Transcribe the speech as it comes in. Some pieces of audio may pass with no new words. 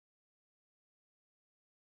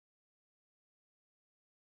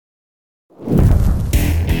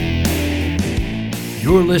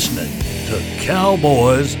You're listening to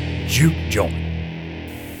Cowboys Juke Joint.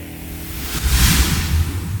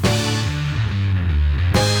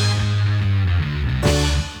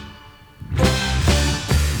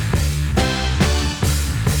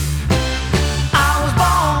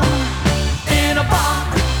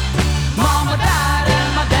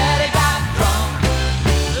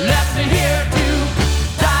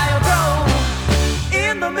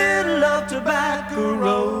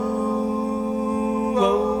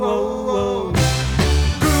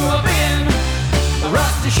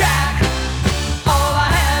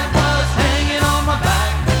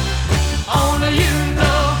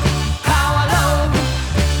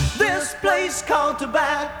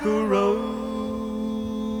 Tobacco Road,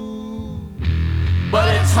 but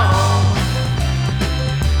it's home,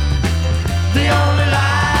 the only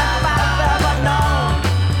life I've ever known.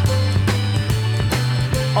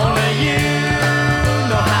 Only you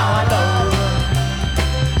know how I love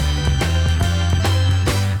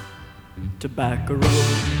Tobacco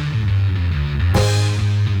Road.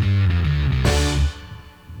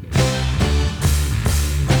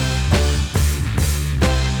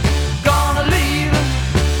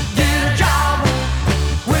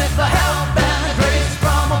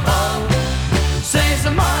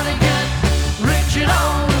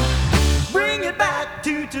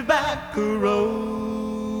 Tobacco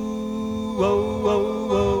Road, whoa, whoa,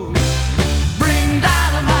 whoa. Bring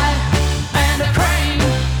dynamite and a crane,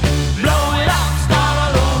 blow it up, start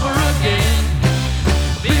all over again.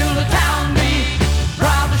 Build a town, be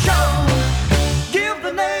proud to show. Give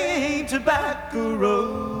the name Tobacco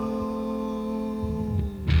Road,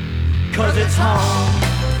 'cause it's home,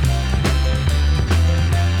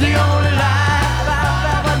 the only life I've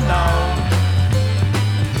ever known.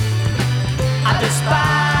 I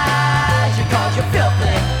despise you 'cause you're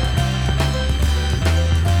filthy,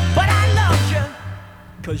 but I love you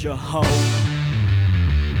 'cause you're home.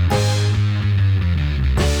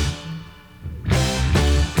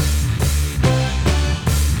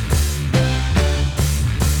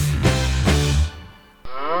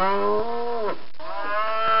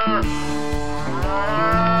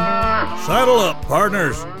 Saddle up,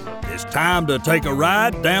 partners. It's time to take a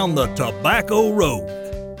ride down the Tobacco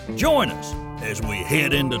Road. Join us as we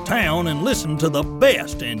head into town and listen to the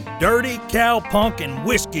best in dirty cowpunk and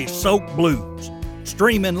whiskey-soaked blues.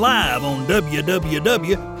 Streaming live on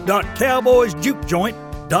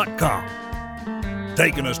www.cowboysjukejoint.com.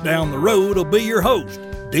 Taking us down the road will be your host,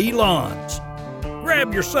 D. Lons.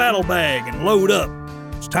 Grab your saddlebag and load up.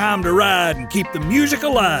 It's time to ride and keep the music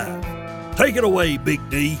alive. Take it away, Big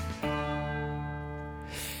D.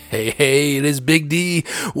 Hey, it is Big D.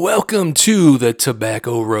 Welcome to the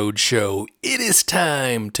Tobacco Road Show. It is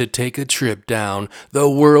time to take a trip down the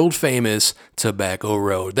world-famous Tobacco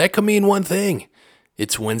Road. That could mean one thing.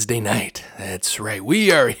 It's Wednesday night. That's right.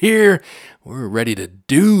 We are here. We're ready to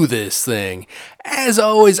do this thing. As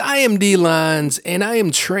always, I am D. Lons, and I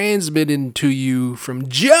am transmitting to you from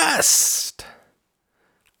just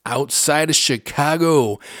outside of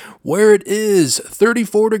Chicago, where it is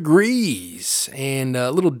 34 degrees and a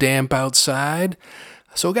little damp outside.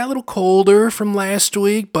 So it got a little colder from last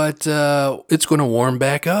week, but it's going to warm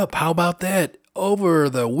back up. How about that? Over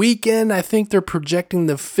the weekend, I think they're projecting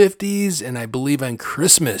the 50s, and I believe on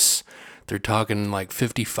Christmas, they're talking like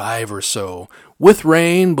 55 or so with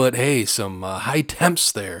rain, but hey, some high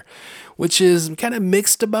temps there, which is kind of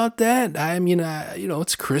mixed about that. I mean,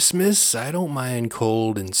 it's Christmas. I don't mind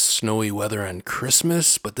cold and snowy weather on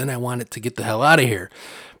Christmas, but then I want it to get the hell out of here.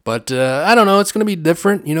 But I don't know. It's going to be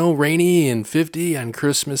different, rainy and 50 on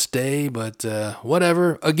Christmas Day, but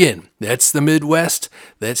whatever. Again, that's the Midwest.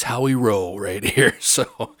 That's how we roll right here.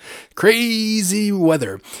 So crazy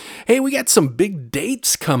weather. Hey, we got some big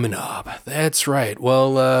dates coming up. That's right.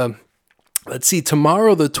 Well, let's see.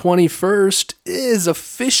 Tomorrow, the 21st, is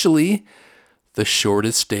officially the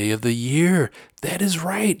shortest day of the year. That is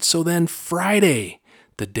right. So then Friday,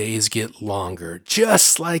 the days get longer.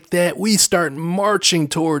 Just like that, we start marching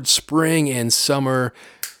towards spring and summer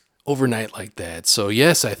overnight like that. So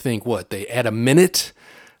yes, I think they add a minute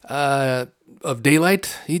of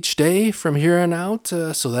daylight each day from here on out.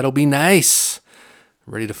 So that'll be nice.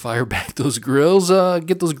 Ready to fire back those grills,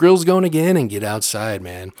 get those grills going again and get outside,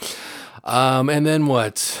 man. And then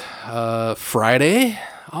Friday?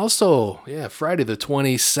 Also, Friday the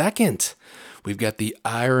 22nd. We've got The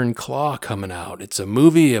Iron Claw coming out. It's a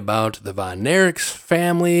movie about the Von Erichs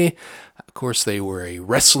family. Of course, they were a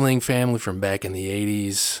wrestling family from back in the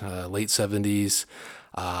 80s, late 70s.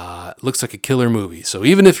 Looks like a killer movie. So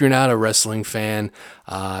even if you're not a wrestling fan,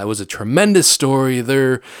 it was a tremendous story.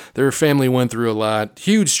 Their family went through a lot,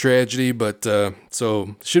 huge tragedy, but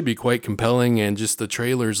so should be quite compelling. And just the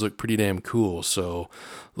trailers look pretty damn cool. So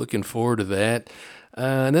looking forward to that.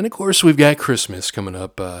 And then of course we've got Christmas coming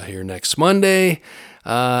up here next Monday.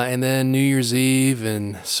 And then New Year's Eve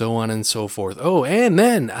and so on and so forth. Oh, and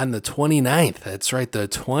then on the 29th, that's right, the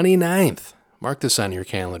 29th. Mark this on your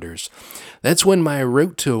calendars. That's when my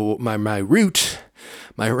route to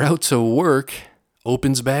work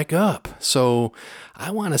opens back up. So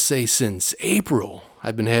I want to say since April,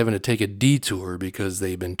 I've been having to take a detour because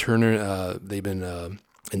they've been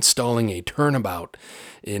installing a turnabout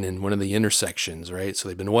in one of the intersections, right? So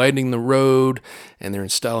they've been widening the road, and they're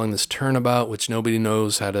installing this turnabout, which nobody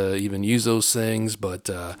knows how to even use those things, but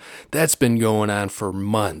that's been going on for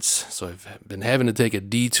months. So I've been having to take a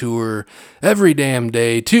detour every damn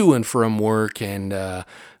day to and from work, and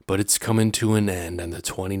but it's coming to an end on the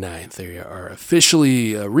 29th. They are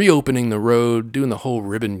officially reopening the road, doing the whole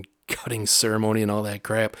ribbon cutting ceremony and all that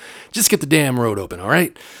crap. Just get the damn road open, all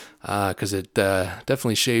right? Because it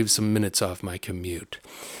definitely shaves some minutes off my commute.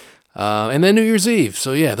 And then New Year's Eve.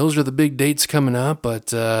 So yeah, those are the big dates coming up, but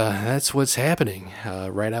that's what's happening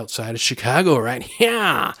right outside of Chicago, right?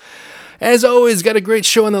 Yeah. As always, got a great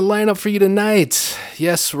show on the lineup for you tonight.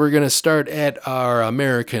 Yes, we're going to start at our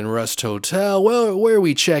American Rust Hotel, where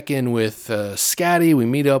we check in with Scotty. We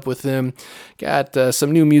meet up with him. Got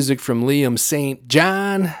some new music from Liam St.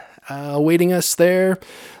 John awaiting us there.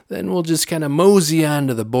 Then we'll just kind of mosey on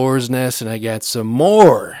to the Boar's Nest, and I got some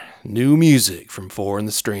more new music from Four and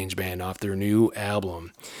the Strange Band off their new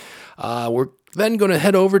album. We're then going to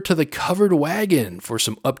head over to the Covered Wagon for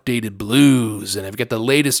some updated blues, and I've got the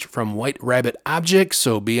latest from White Rabbit Object,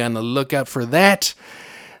 so be on the lookout for that.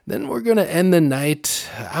 Then we're going to end the night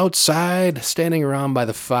outside, standing around by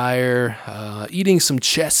the fire, eating some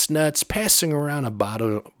chestnuts, passing around a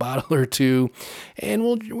bottle or two, and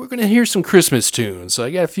we're going to hear some Christmas tunes. So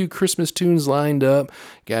I got a few Christmas tunes lined up.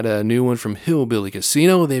 Got a new one from Hillbilly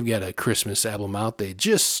Casino. They've got a Christmas album out. They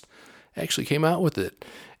just actually came out with it.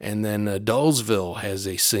 And then Dullsville has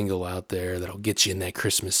a single out there that'll get you in that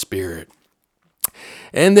Christmas spirit.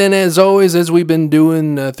 And then, as always, as we've been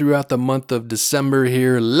doing throughout the month of December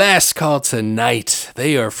here, Last Call Tonight.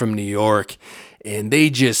 They are from New York, and they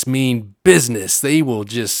just mean business. They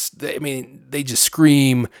just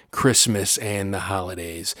scream Christmas and the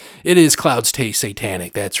holidays. It is Clouds Taste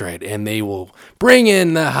Satanic, that's right, and they will bring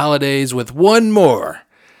in the holidays with one more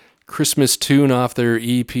Christmas tune off their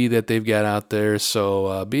EP that they've got out there,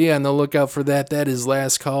 so be on the lookout for that. That is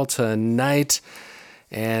Last Call Tonight.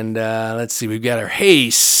 And let's see, we've got our Hey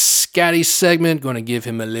Scotty segment, going to give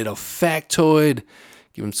him a little factoid,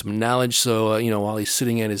 give him some knowledge, so, while he's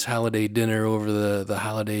sitting at his holiday dinner over the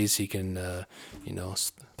holidays, he can,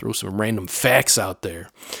 throw some random facts out there.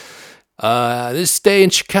 This day in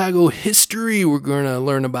Chicago history, we're going to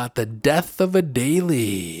learn about the death of a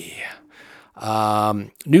daily.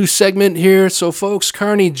 New segment here. So, folks,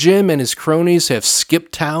 Carney Jim and his cronies have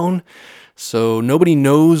skipped town. So nobody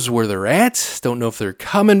knows where they're at, don't know if they're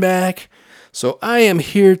coming back. So I am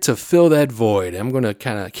here to fill that void. I'm going to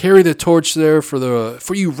kind of carry the torch there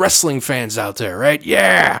for you wrestling fans out there, right?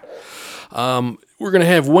 Yeah! We're going to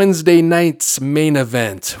have Wednesday night's main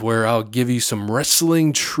event where I'll give you some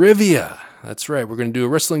wrestling trivia. That's right, we're going to do a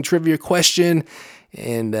wrestling trivia question,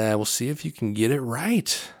 and we'll see if you can get it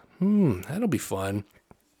right. That'll be fun.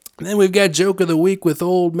 And then we've got Joke of the Week with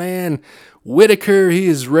Old Man Whitaker. He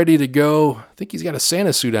is ready to go. I think he's got a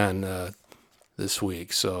Santa suit on this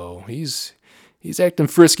week, so he's acting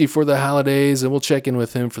frisky for the holidays, and we'll check in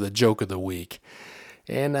with him for the Joke of the Week.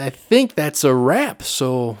 And I think that's a wrap.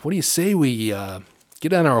 So what do you say we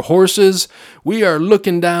get on our horses? We are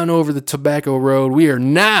looking down over the Tobacco Road. We are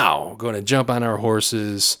now going to jump on our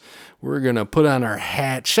horses. We're going to put on our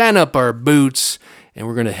hat, shine up our boots, and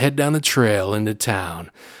we're going to head down the trail into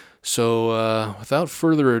town. So, without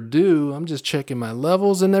further ado, I'm just checking my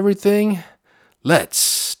levels and everything.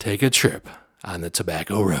 Let's take a trip on the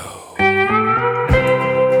Tobacco Road.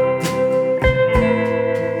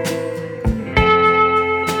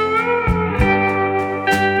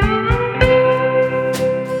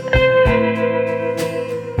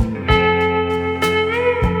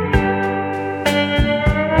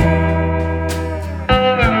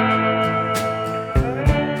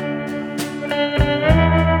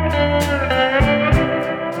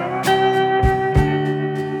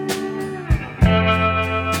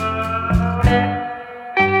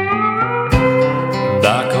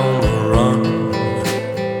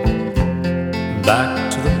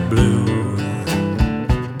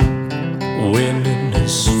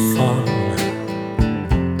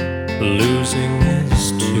 losing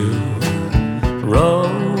is two.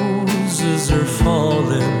 Roses are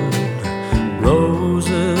falling,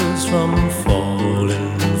 roses from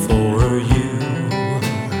falling for you.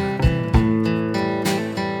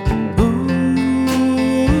 Ooh,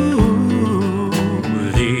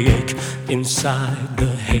 the ache inside the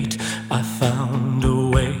hate. I found a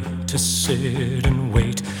way to sit and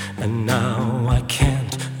wait, and now I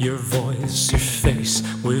can't. Your voice, your face,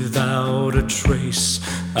 without a trace.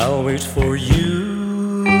 I'll wait for you.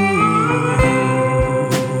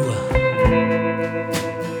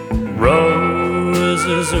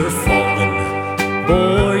 Roses are falling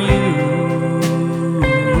for you.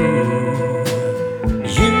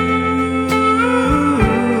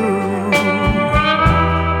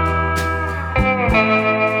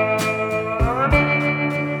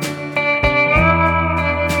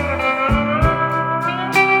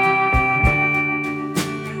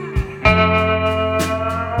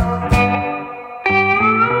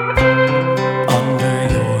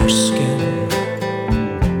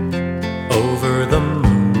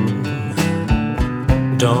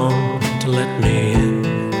 Don't let me in.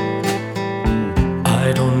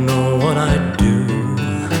 I don't know what I'd do.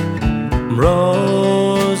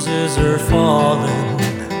 Roses are falling,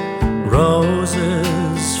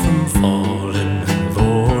 roses from falling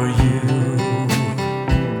for you.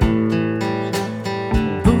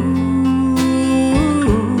 Ooh.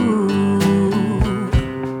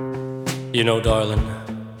 You know, darling,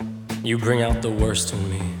 you bring out the worst in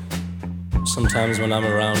me. Sometimes when I'm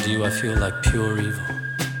around you, I feel like pure evil.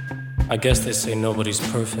 I guess they say nobody's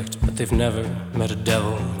perfect, but they've never met a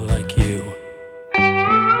devil like you. Oh,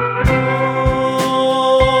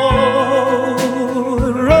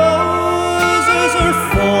 roses are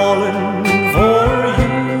falling for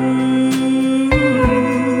you.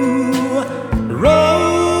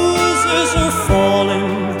 Roses are falling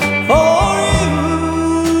for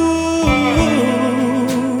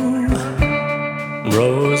you.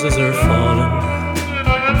 Roses are falling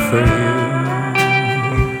for you.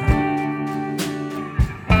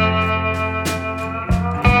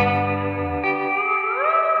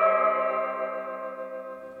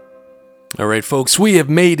 All right, folks, we have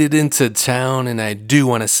made it into town, and I do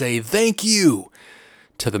want to say thank you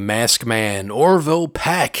to the Masked Man, Orville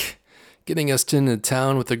Peck, getting us into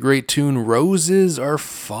town with the great tune, Roses Are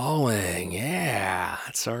Falling. Yeah,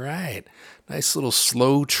 that's all right. Nice little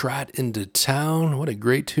slow trot into town. What a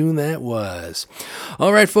great tune that was.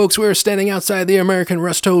 All right, folks, we're standing outside the American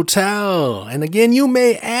Rust Hotel. And again, you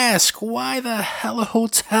may ask, why the hell a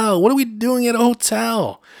hotel? What are we doing at a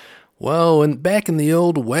hotel? Well, back in the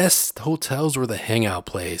old West, hotels were the hangout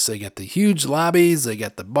place. They got the huge lobbies, they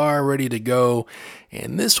got the bar ready to go,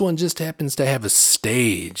 and this one just happens to have a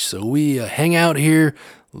stage. So we hang out here,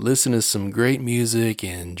 listen to some great music,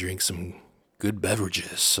 and drink some good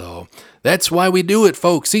beverages. So that's why we do it,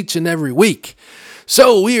 folks, each and every week.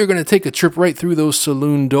 So we are going to take a trip right through those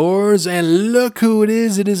saloon doors, and look who it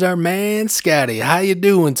is. It is our man, Scotty. How you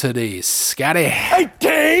doing today, Scotty? Hey,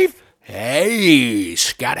 Dave! Hey,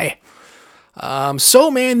 Scotty.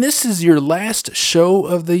 So, man, this is your last show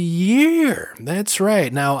of the year. That's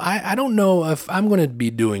right. Now, I don't know if I'm going to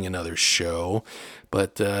be doing another show,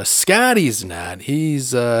 but Scotty's not.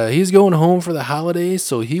 He's going home for the holidays,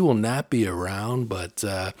 so he will not be around. But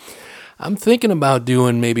I'm thinking about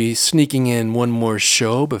maybe sneaking in one more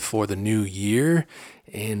show before the new year,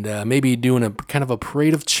 and maybe doing a kind of a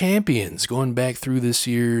parade of champions, going back through this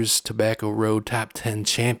year's Tobacco Road Top 10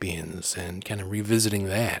 Champions and kind of revisiting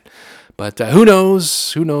that. But who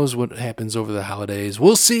knows? Who knows what happens over the holidays?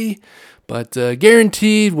 We'll see. But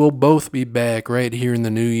guaranteed, we'll both be back right here in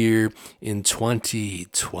the new year in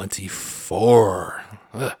 2024.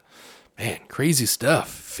 Man, crazy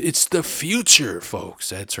stuff. It's the future,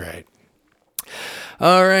 folks. That's right.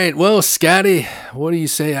 All right. Well, Scotty, what do you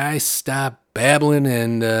say I stop babbling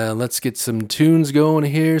and let's get some tunes going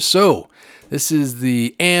here? So, this is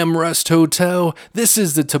the Amrust Hotel. This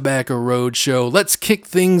is the Tobacco Road Show. Let's kick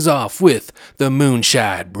things off with the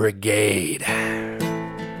Moonshine Brigade.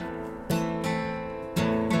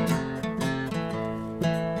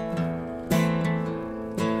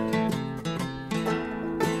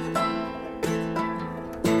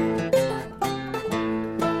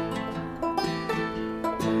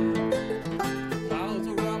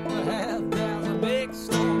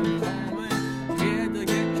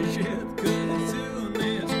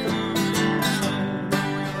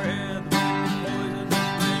 Poison rain,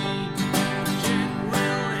 shit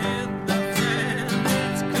will hit the fan.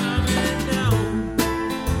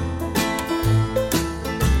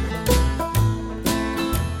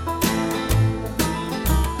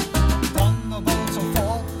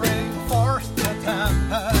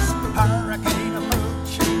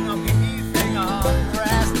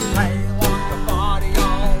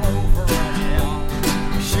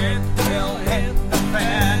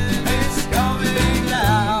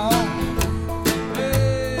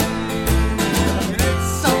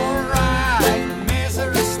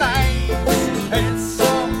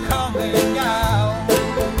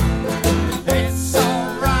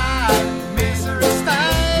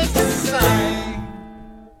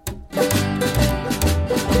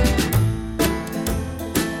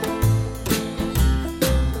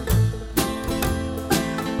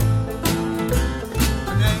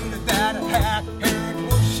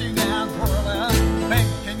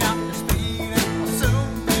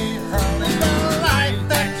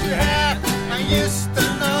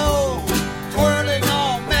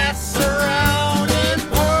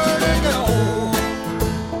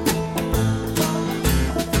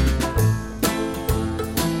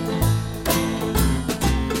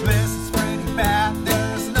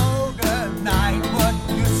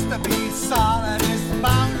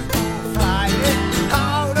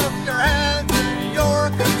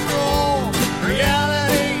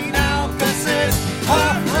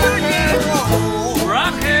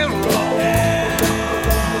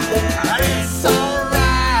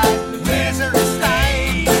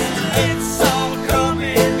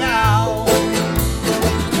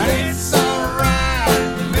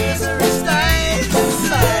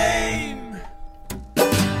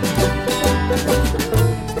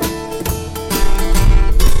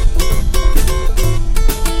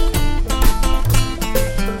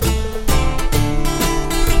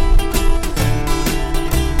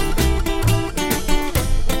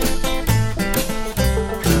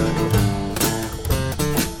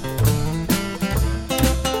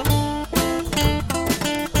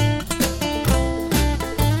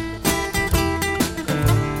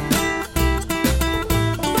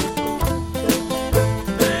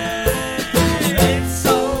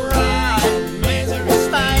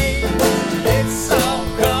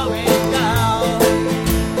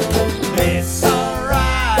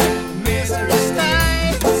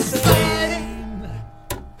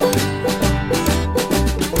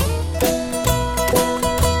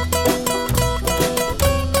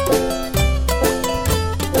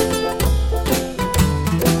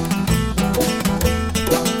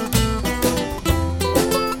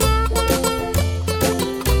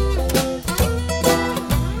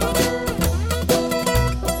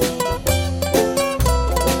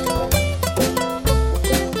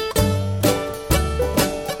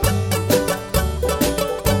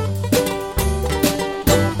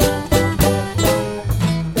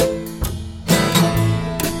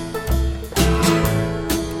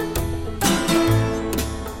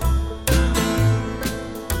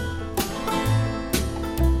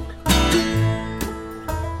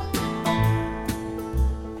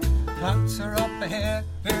 boy,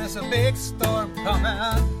 there's a big storm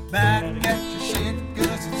coming. Better get your shit,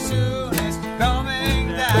 cause it soon is coming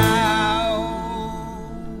down.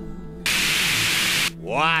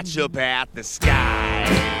 Watch up at the sky.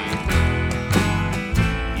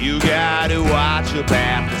 You gotta watch up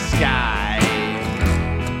at the sky.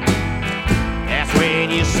 That's when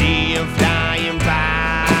you see him flying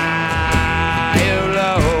by. Oh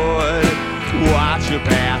Lord, watch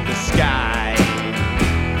up at the sky.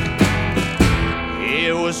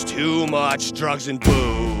 It was too much drugs and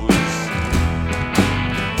booze.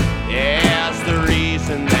 That's the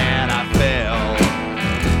reason that I fell.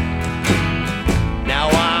 Now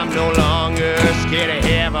I'm no longer scared of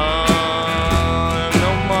heaven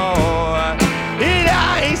no more. And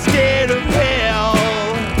I ain't scared of hell.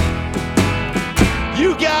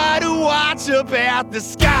 You gotta watch up at the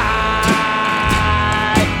sky.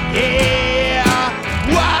 Yeah,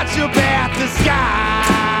 watch up at the sky.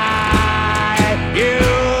 You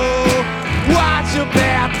watch up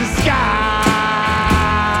at the sky.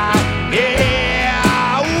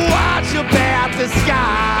 Yeah, watch up at the sky.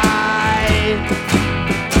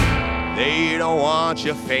 They don't want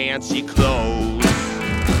your fancy clothes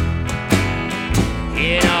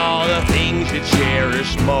and all the things you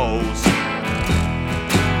cherish most.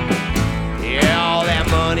 Yeah, all that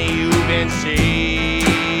money you've been saving.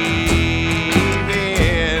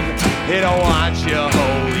 They don't want your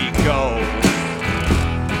Holy Ghost.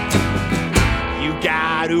 You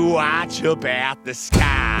gotta watch up at the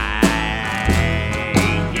sky.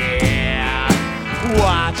 Yeah,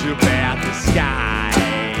 watch up at the sky.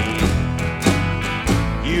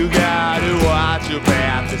 You gotta watch up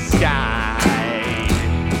at the sky.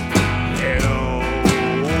 You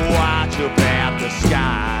watch up at the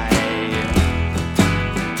sky.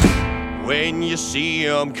 When you see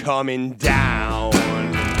them coming down,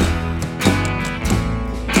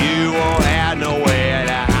 you won't have nowhere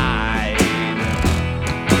to hide.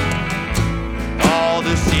 All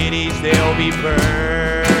the cities, they'll be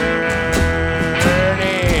burning.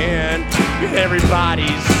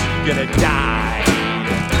 Everybody's gonna die.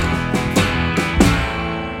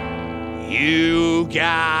 You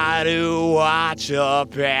gotta watch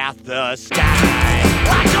up at the sky.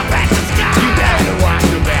 Watch up at the sky. You gotta watch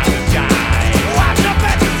up at the sky. Watch up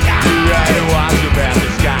at the sky. You gotta watch up at the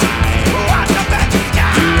sky. Watch up at the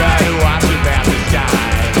sky. You gotta watch up at the sky.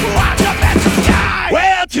 Watch up at the sky.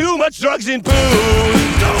 Well, too much drugs and booze.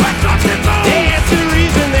 Too much drugs and booze. That's the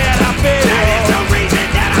reason that I fail. That is the reason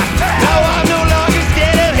that I fail. Now I'm no longer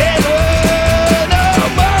scared of heaven no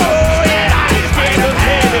more. And I ain't scared of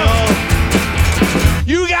hell.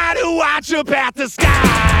 You gotta watch up at the sky.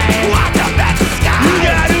 Watch up at the sky. You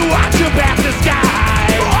gotta watch up at the sky.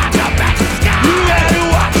 Watch up at the sky. You gotta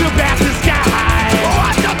watch up at the sky.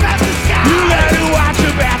 Watch up at the sky. You gotta watch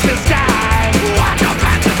up at the sky. Watch up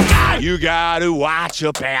at the sky. You gotta watch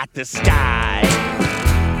up at the sky.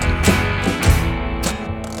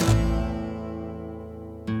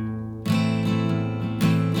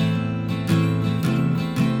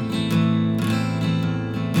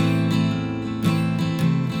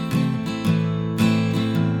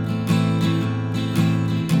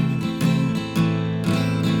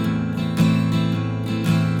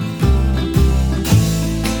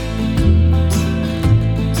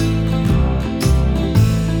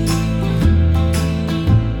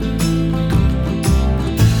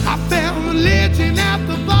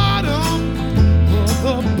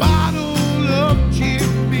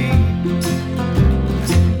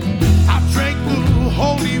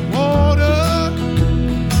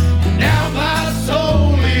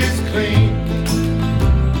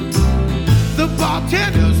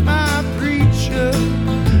 Bartender's my preacher,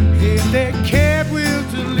 and that cab will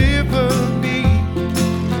deliver me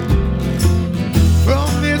from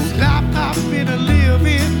this life I've been a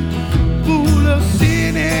living, full of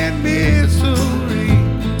sin and misery.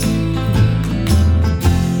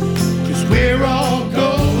 'Cause we're all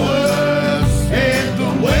goers at the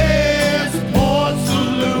Westport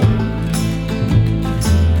Saloon.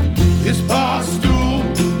 This bar stool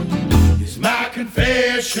is my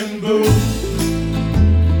confession booth.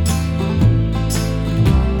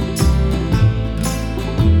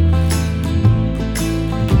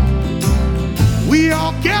 We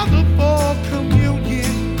all gather for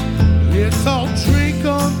communion. Let's all drink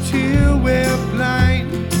until we're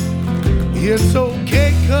blind. It's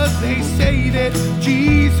okay 'cause they say that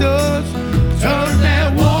Jesus turned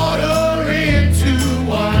that water into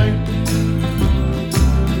wine.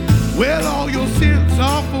 Well, all your sins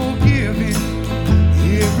are forgiven.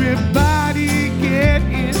 Everybody get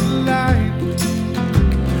in line.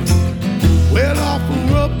 Well, offer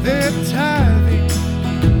up their tithing,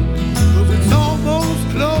 'cause it's almost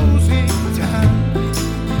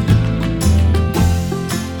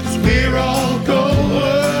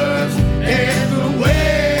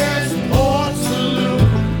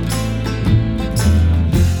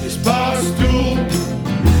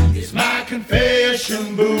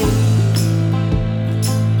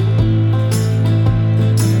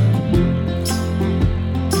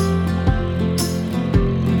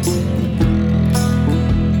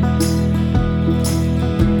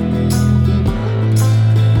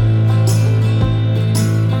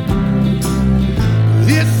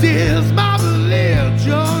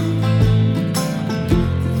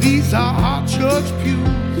our church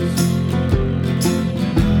pews.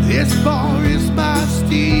 This bar is my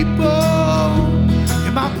steeple,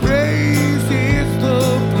 and my praise is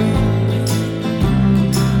the blues.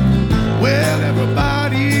 Well,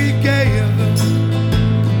 everybody gather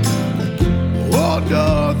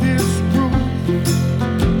under this roof.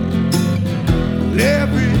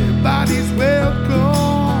 Everybody's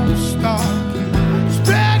welcome. Start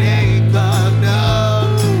spreading the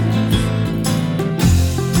news.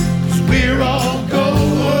 'Cause we're all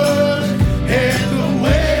goers at the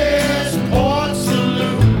Westport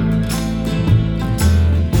Saloon.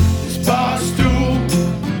 This bar stool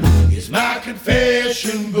is my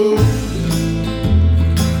confession booth.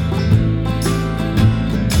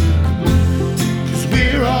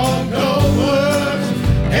 We're all goers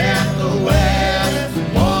at the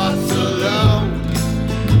Westport Saloon.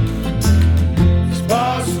 This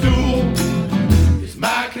bar stool is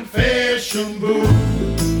my confession booth.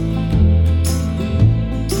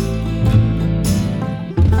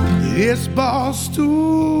 This bar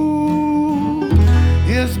stool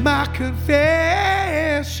is my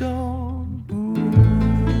confession booth.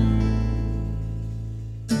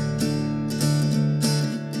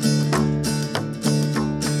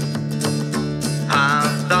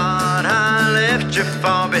 You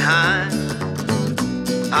far behind.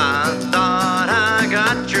 I thought I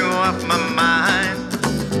got you off my mind.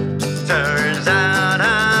 Turns out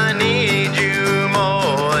I need you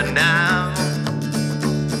more now.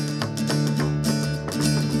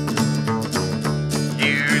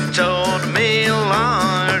 You told me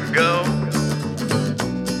long ago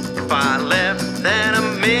if I left then I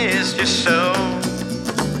missed you so.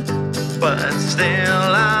 But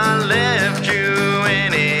still I left you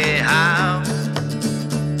anyhow.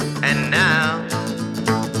 And now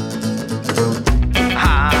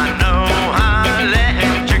I know I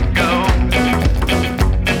let you go,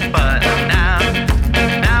 but now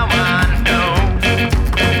I know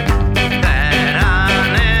that I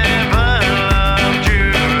never loved you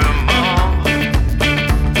more,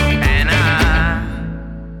 and I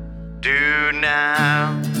do now.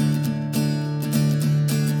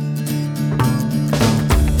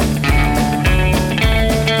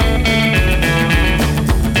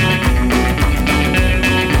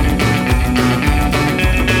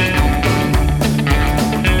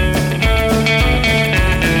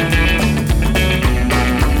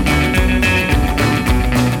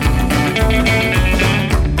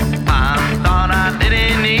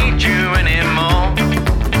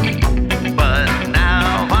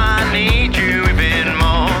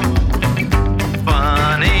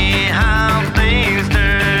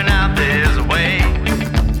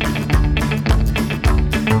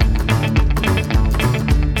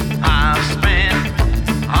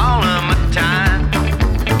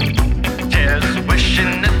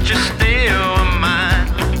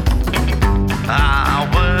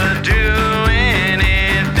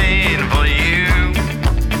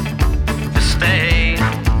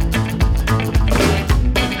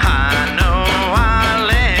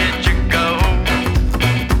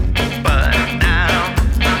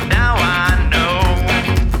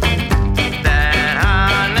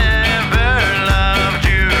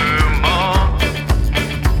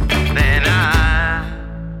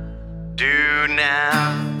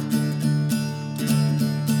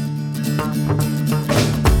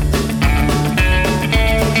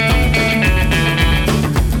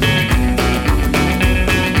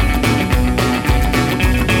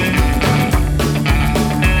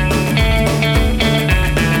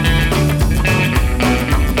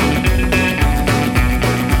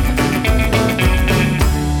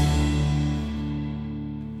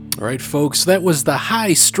 Alright, folks, that was the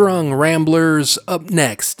High Strung Ramblers. Up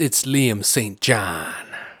next, it's Liam St. John.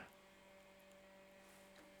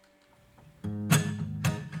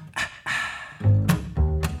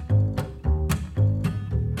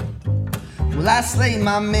 Well, I slayed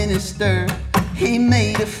my minister. He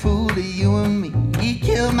made a fool of you and me. He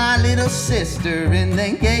killed my little sister and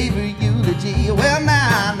then gave her eulogy. Well,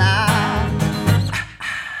 now.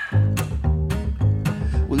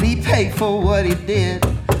 Well, he paid for what he did.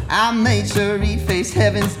 I made sure he faced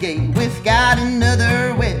heaven's gate with God and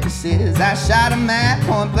other witnesses. I shot him at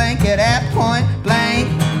point blank, point blank.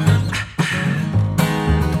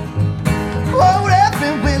 Oh,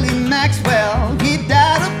 Reverend Willie Maxwell, he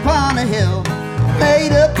died upon a hill,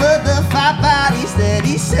 made up of the 5 bodies that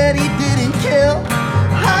he said he didn't kill.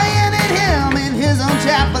 I ended him in his own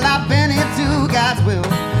chapel. I bent it to God's will,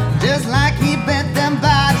 just like he bent them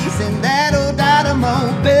bodies in that old automobile.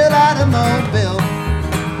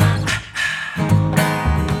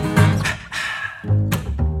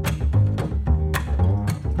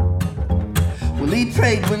 He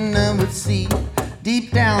prayed when none would see.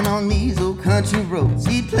 Deep down on these old country roads,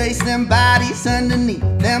 he'd place them bodies underneath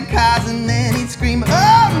them cars and then he'd scream,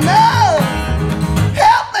 oh no!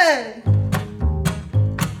 Help me!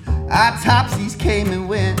 Autopsies came and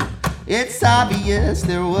went. It's obvious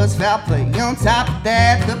there was foul play. On top of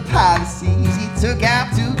that, the policies he took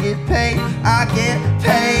out to get paid, I get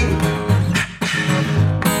paid.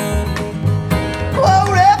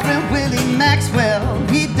 Oh, Reverend Willie Maxwell,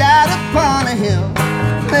 he died upon a hill,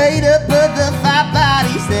 made up of the 5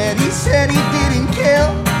 bodies that he said he didn't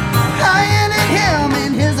kill. I ended him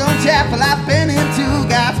in his own chapel. I bent into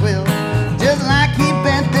God's will, just like he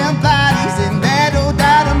bent them bodies in that old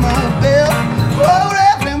automobile. Oh,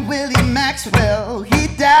 Reverend Willie Maxwell, he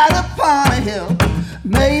died upon a hill,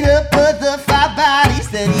 made up of the 5 bodies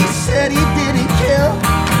that he said he didn't kill.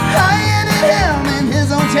 I ended him in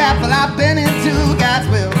his own chapel. I bent into God's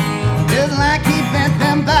will, just like he bent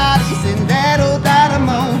them bodies in that old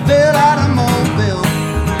automobile.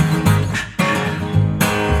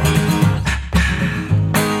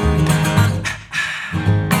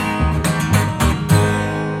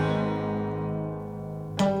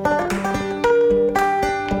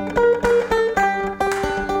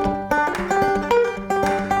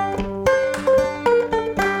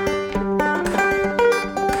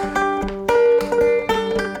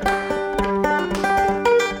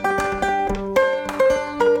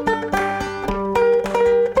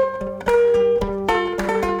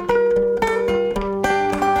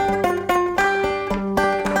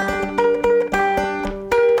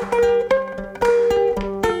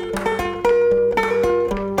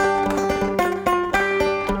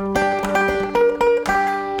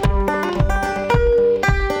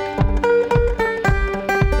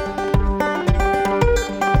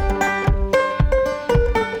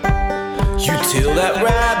 Till that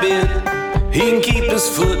rabbit, he can keep his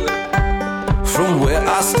foot from where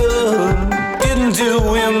I stood. Didn't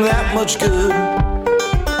do him that much good.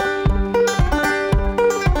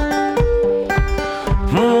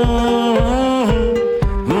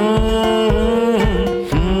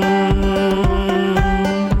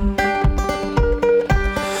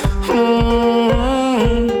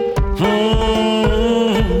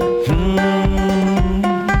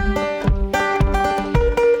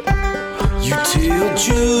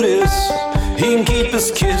 Judas, he can keep his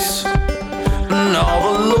kiss, and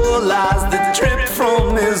all the low lies that drip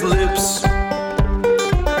from his lips.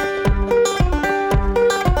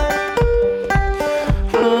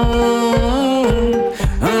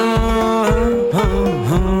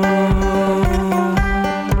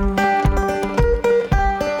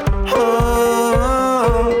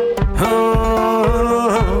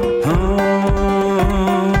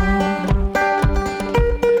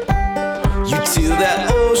 Till that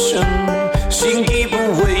ocean, she can keep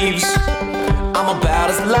her waves. I'm about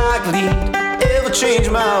as likely to ever change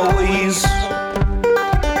my ways.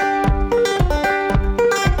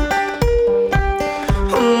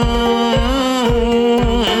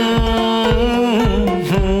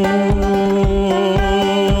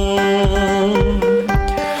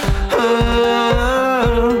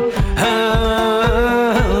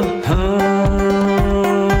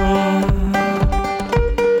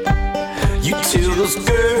 Those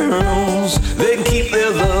girls, they can keep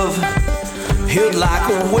their love held like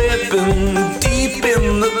a weapon deep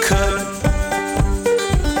in the cut.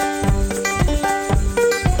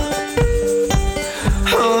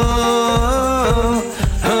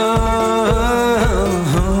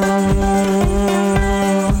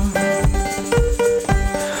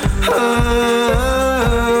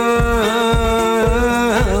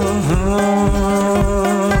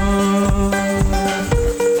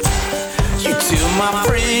 My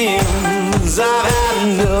friends, I've had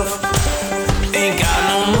enough. Ain't got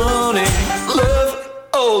no money, love,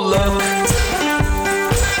 oh love.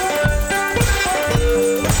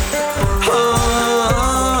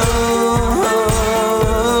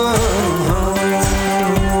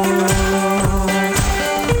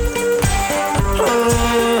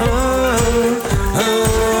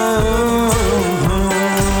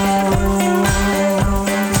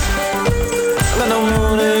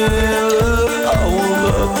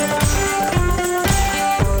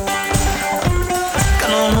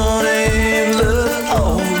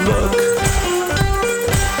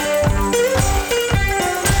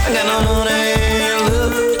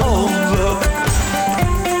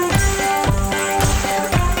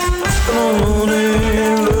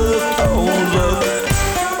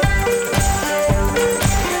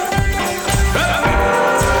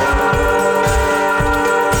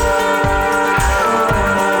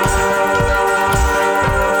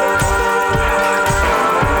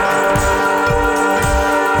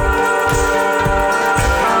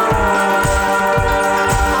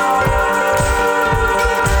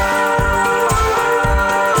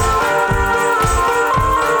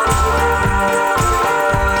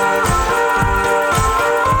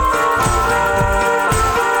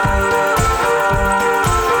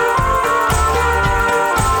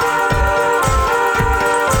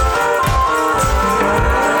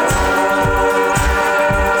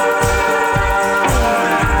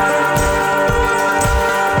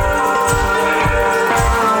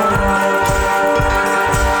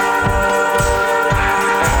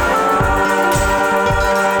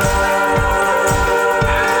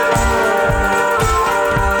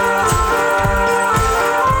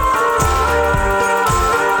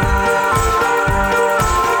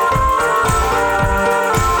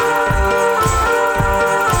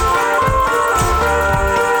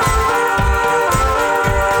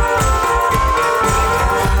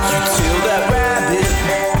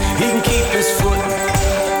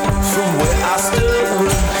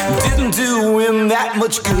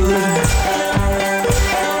 much good.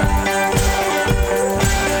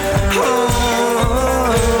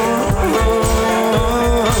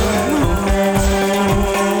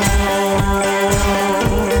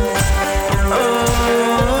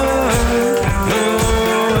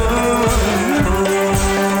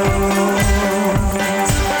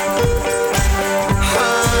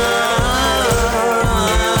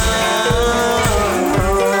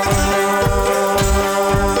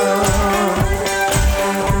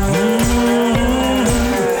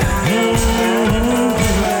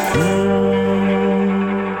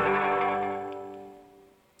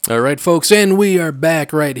 All right, folks, and we are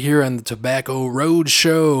back right here on the Tobacco Road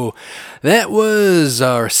Show. That was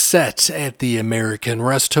our set at the American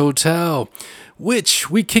Rust Hotel, which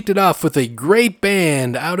we kicked it off with a great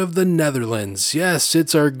band out of the Netherlands. Yes,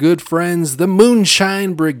 it's our good friends, the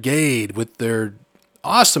Moonshine Brigade, with their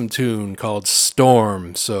awesome tune called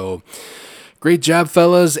Storm. So, great job,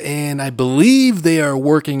 fellas, and I believe they are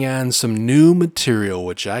working on some new material,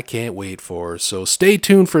 which I can't wait for. So stay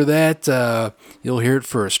tuned for that. You'll hear it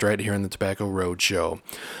first right here on the Tobacco Road Show.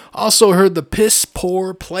 Also heard the Piss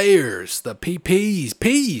Poor Players, the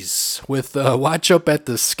Peas, with Watch Up at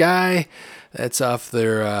the Sky. That's off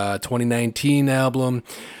their 2019 album.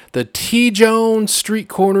 The T-Jones Street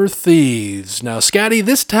Corner Thieves. Now, Scotty,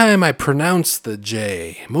 this time I pronounced the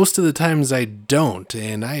J. Most of the times I don't,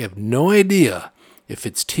 and I have no idea if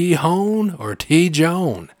it's T-Hone or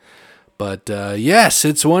T-Jone. But, yes,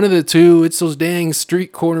 it's one of the two. It's those dang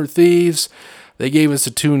Street Corner Thieves. They gave us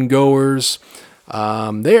the tune Goers.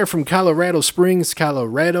 They are from Colorado Springs,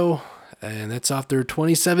 Colorado, and that's off their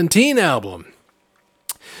 2017 album.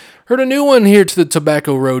 Heard a new one here to the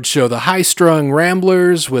Tobacco Road Show, the High Strung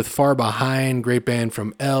Ramblers with Far Behind, great band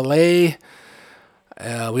from L.A.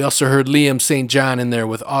 We also heard Liam St. John in there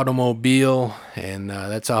with Automobile, and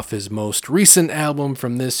that's off his most recent album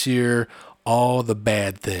from this year, All the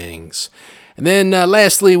Bad Things. And then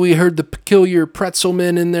lastly, we heard the Peculiar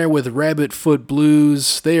Pretzelmen in there with Rabbit Foot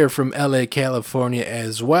Blues. They are from L.A., California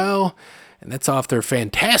as well. And that's off their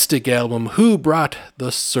fantastic album, Who Brought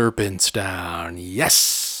the Serpents Down?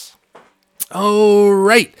 Yes! All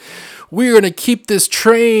right. We're going to keep this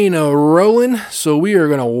train rolling, so we are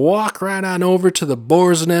going to walk right on over to the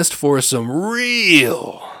Boar's Nest for some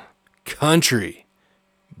real country.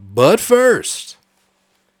 But first,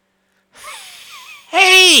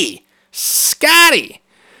 hey, Scotty,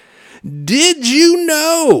 did you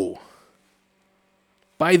know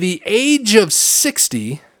by the age of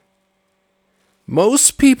 60,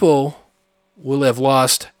 most people will have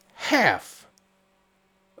lost half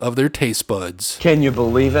of their taste buds? Can you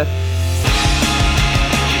believe it?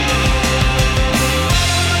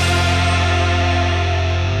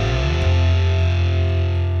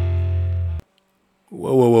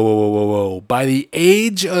 Whoa. By the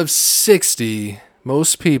age of 60,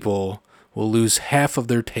 most people will lose half of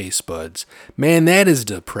their taste buds. Man, that is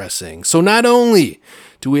depressing. So not only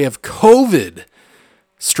do we have COVID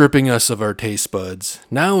stripping us of our taste buds,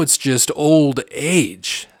 now it's just old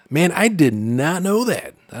age. Man, I did not know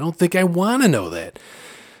that. I don't think I want to know that.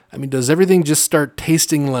 I mean, does everything just start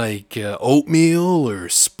tasting like oatmeal or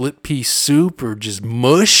split pea soup or just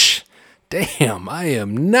mush? Damn, I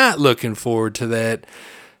am not looking forward to that.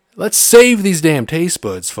 Let's save these damn taste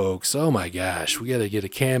buds, folks. Oh my gosh, we got to get a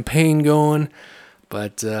campaign going.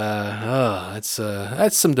 But that's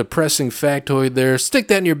some depressing factoid there. Stick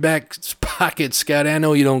that in your back pocket, Scott. I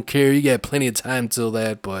know you don't care. You got plenty of time till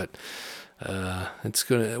that, but it's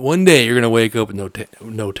gonna one day you're gonna wake up with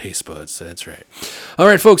no taste buds. That's right. All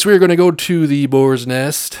right, folks, we're gonna go to the Boar's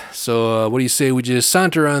Nest. So what do you say we just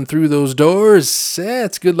saunter on through those doors? Yeah,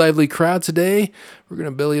 it's a good lively crowd today. We're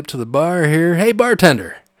gonna belly up to the bar here. Hey,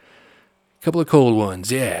 bartender, a couple of cold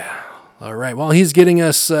ones. Yeah. All right, while he's getting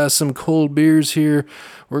us some cold beers here,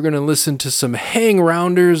 we're going to listen to some Hang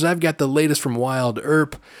Rounders. I've got the latest from Wild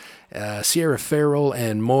Earp, Sierra Farrell,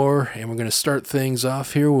 and more. And we're going to start things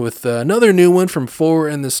off here with another new one from Four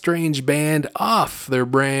and the Strange Band off their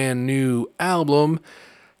brand new album,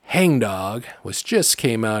 Hangdog, which just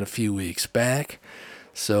came out a few weeks back.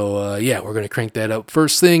 So, yeah, we're going to crank that up.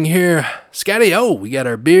 First thing here, Scotty, we got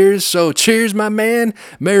our beers. So cheers, my man.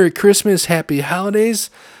 Merry Christmas, Happy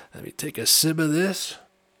Holidays. Let me take a sip of this.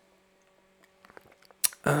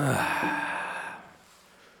 Oh,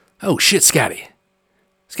 shit, Scotty.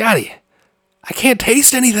 Scotty, I can't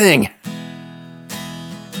taste anything.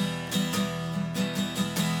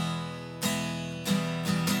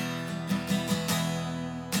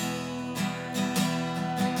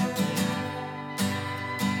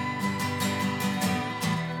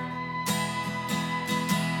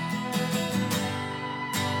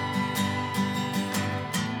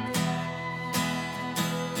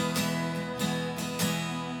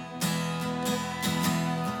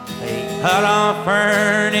 cut off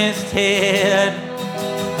Ernest's head,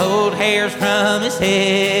 pulled hairs from his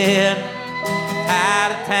head,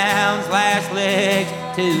 tied a town's last legs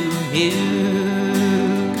to you.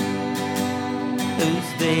 Who's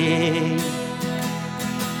they?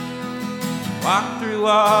 Walk through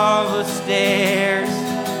all the stairs,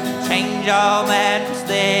 change all that was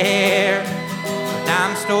there. A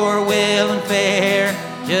dime store will and fair,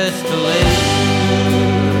 just to lose.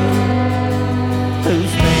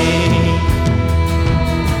 Who's me?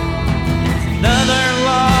 Another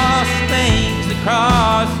lost things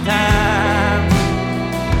across time.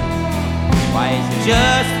 Why is it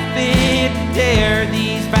just a fit to dare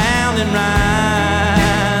these bounding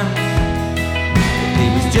rhymes? If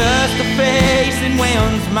it was just a face, then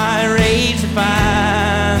when's my rage to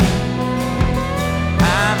find?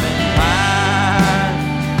 I'm inclined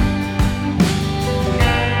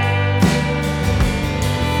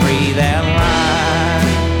free that line.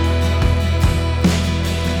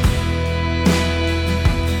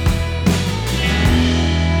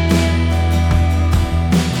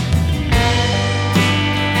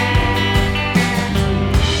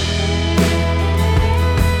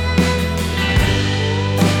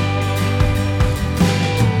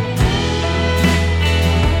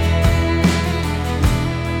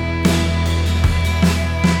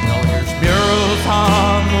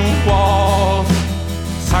 On the walls,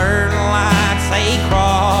 certain lights they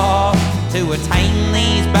crawl to attain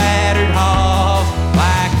these battered halls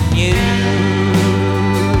like you.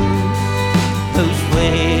 Who's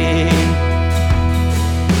fled?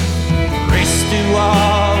 Wrist to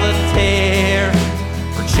all the tear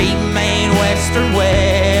for cheap made western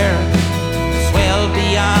wear, swelled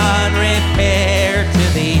beyond repair to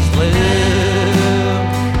these blue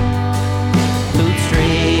boot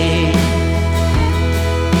streets.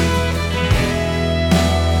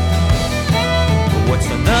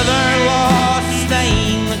 Another lost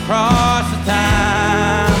stain across the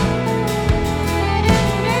time,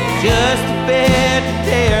 just a bit to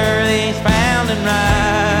tear these founding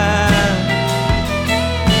rhymes.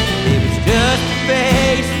 It was just a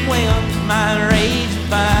face that wins my rage to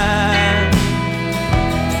find.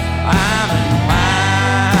 I'm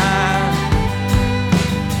inclined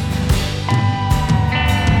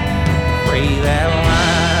free that line.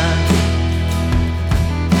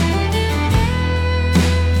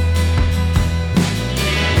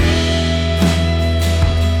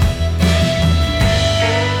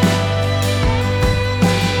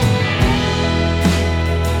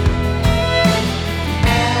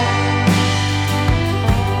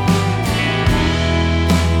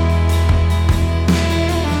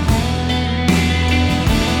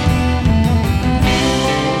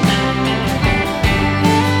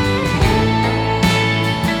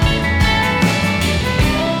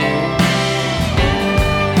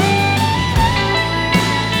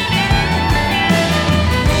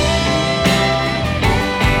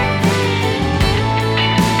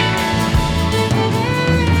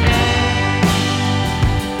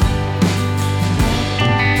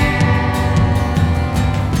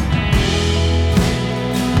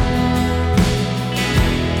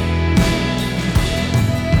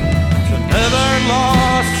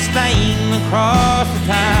 Across the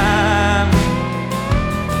time,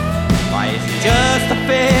 why is it just a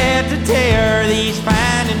fit to tear these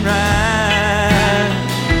finding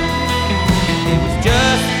rhymes? It was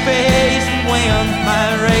just a face that wins my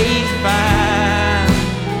rage fine.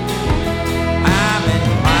 I'm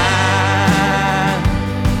inclined.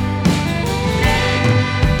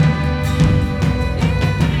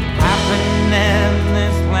 Happening in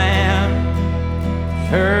this land,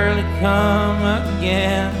 surely come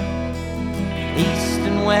again. East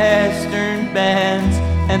and western bands,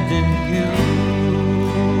 and then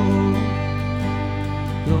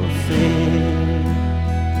you'll see.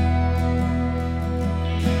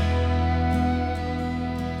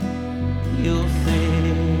 You'll see.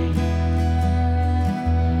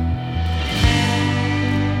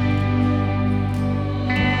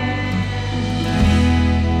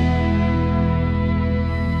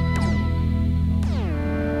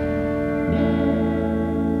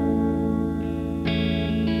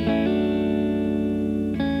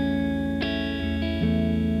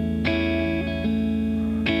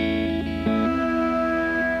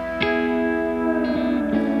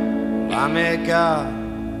 I met God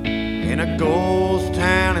in a ghost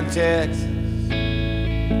town in Texas,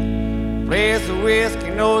 place of whiskey,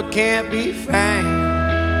 no it can't be found.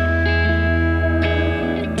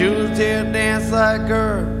 Dudes there dance like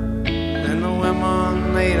girls, and the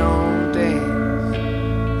women they don't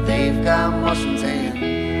dance. They've got mushrooms and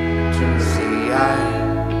to see eye.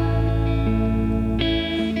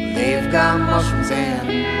 They've They've got mushrooms and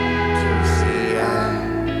QCI.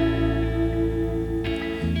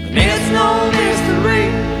 And it's no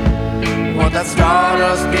mystery what that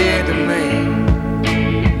stardust did to me.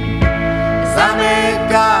 'Cause I met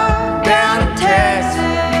God down in Texas.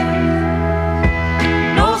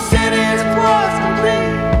 No sentence was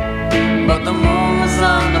complete, but the moon was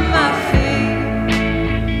under my feet.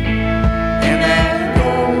 And that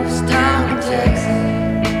ghost town in Texas.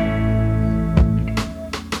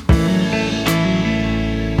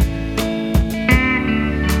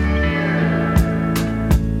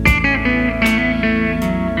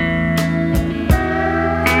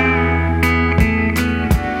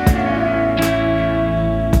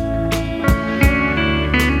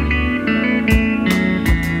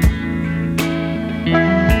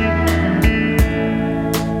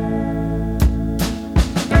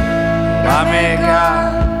 I met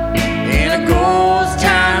God in a ghost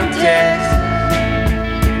town, Texas,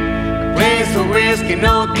 a place where whiskey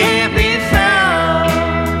no can't be found.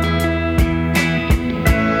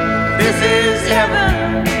 This is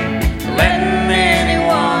heaven, letting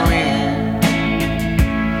anyone in.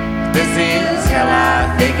 This is hell,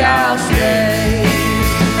 I think I'll stay.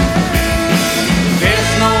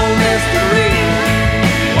 There's no mystery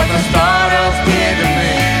what the stardust did to me.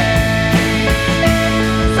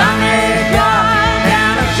 I met God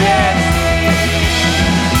down in Texas.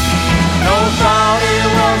 No thought it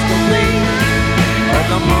was complete, but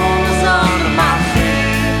the moon was under my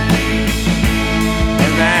feet.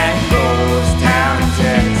 In that ghost town in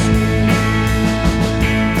Texas.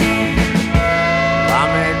 I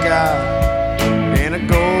met God in a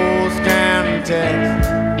ghost town in Texas.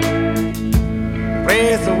 A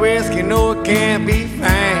place of whiskey, no it can't be found.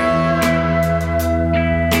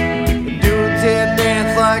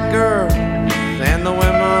 Dance like girls, and the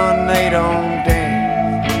women they don't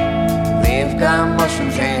dance. They've got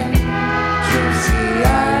mushrooms and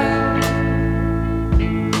QCI.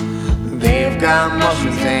 They've got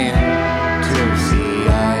mushrooms and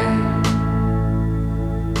QCI.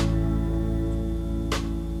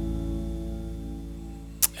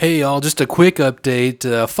 Hey y'all, just a quick update.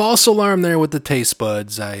 False alarm there with the taste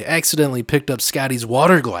buds. I accidentally picked up Scotty's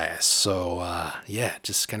water glass, so yeah,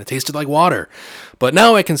 just kind of tasted like water. But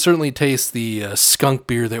now I can certainly taste the skunk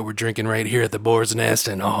beer that we're drinking right here at the Boar's Nest,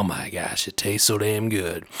 and oh my gosh, it tastes so damn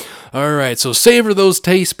good. Alright, so savor those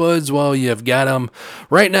taste buds while you've got them.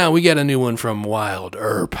 Right now, we got a new one from Wild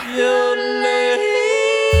Herb.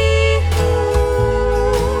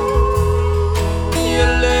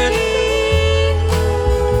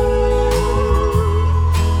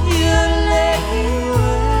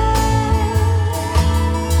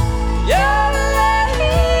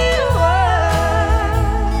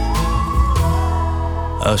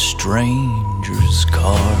 A stranger's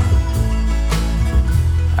car,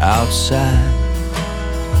 outside,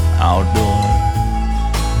 outdoor.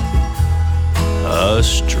 A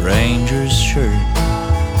stranger's shirt,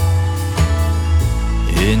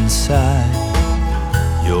 inside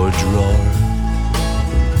your drawer.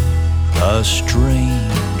 A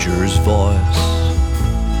stranger's voice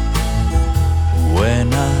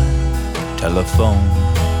when I telephone.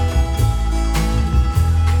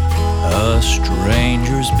 A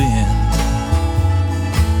stranger's been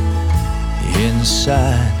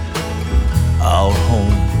inside our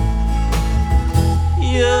home.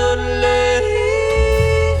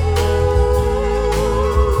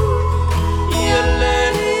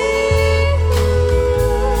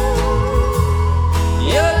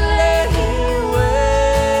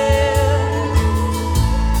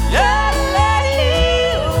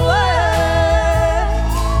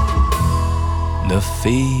 The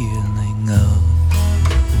feeling of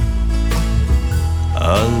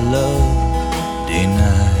a love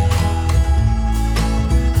denied,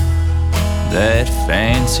 that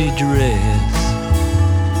fancy dress,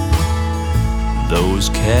 those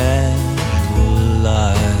casual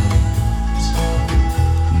eyes,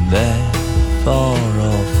 that far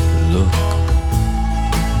off look,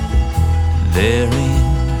 there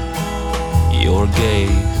in your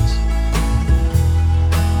gaze,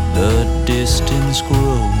 the distance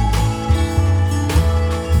grows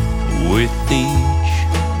with each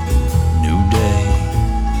new day.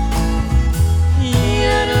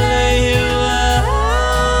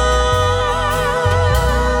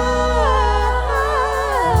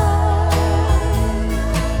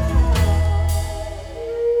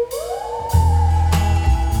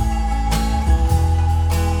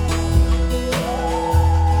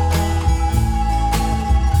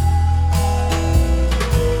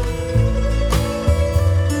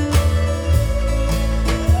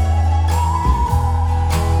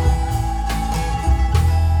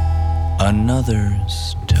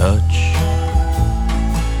 another's touch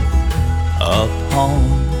upon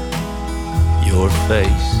your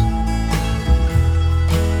face.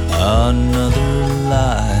 Another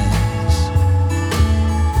lies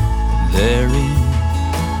there in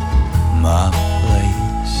my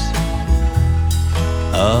place.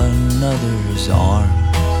 Another's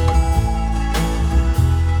arms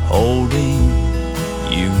holding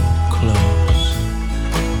you close.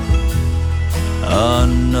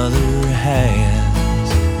 Another hand,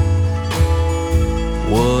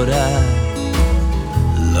 what I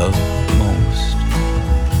love most.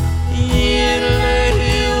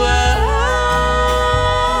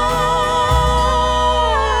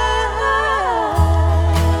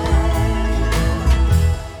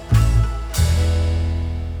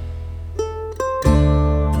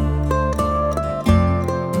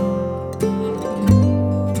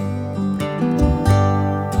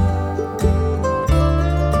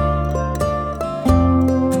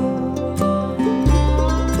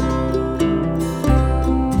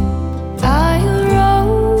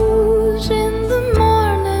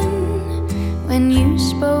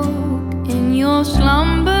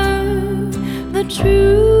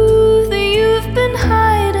 Truth that you've been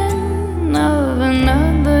hiding of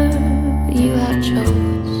another you have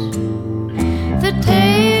chose. The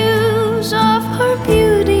tales of her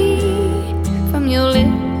beauty from your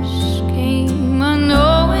lips came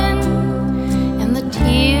unknowing, and the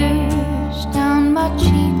tears down my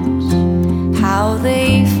cheeks, how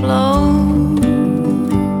they flow.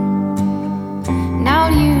 Now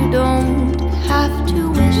you don't have to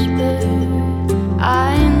whisper,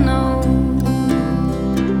 I know.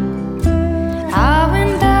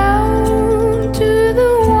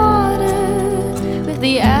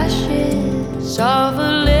 The ashes of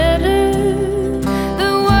a letter,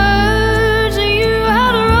 the words you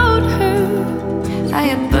had wrote her, I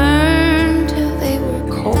had burned till they were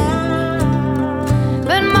cold.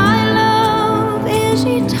 But my love is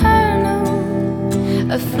eternal,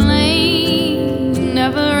 a flame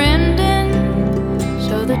never ending.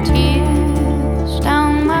 So the tears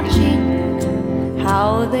down my cheek,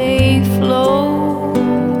 how they flow.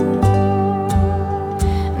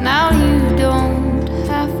 Now you don't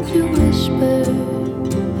to whisper,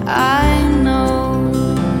 I know.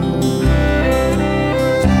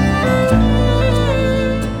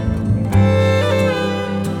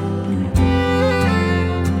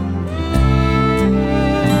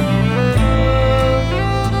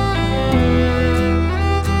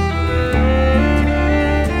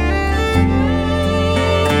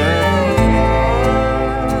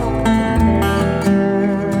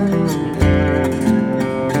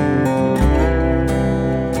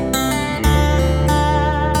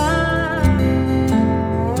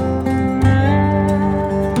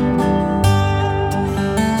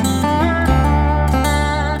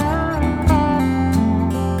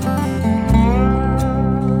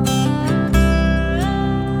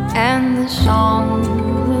 And the song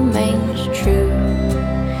remains true.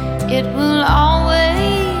 It will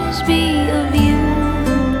always be of you,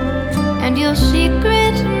 and your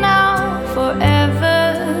secret now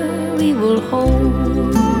forever we will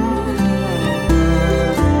hold.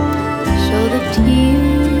 So the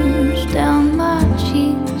tears down my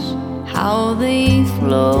cheeks, how they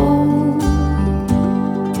flow.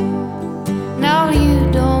 Now you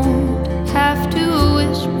don't have to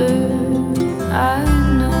whisper, I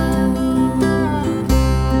know.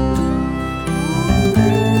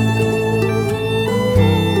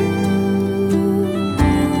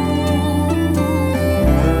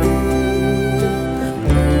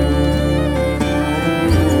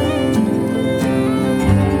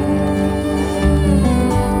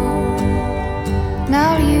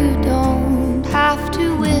 Now you don't have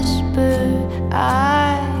to whisper,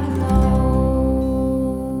 I know.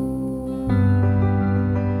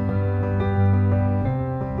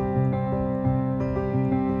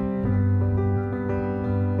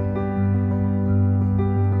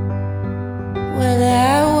 Well,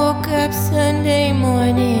 I woke up Sunday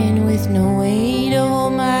morning with no way to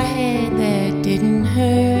hold my head that didn't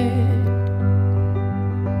hurt.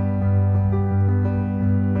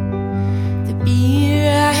 The beer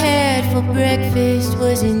I had for breakfast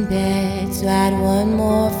was in bed, so I'd one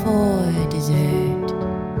more for dessert.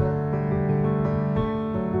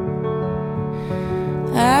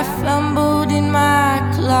 I fumbled in my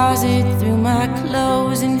closet through my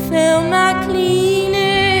clothes and found my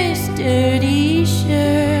cleanest dirty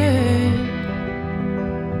shirt.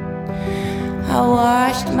 I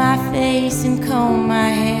washed my face and combed my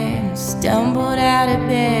hair and stumbled out of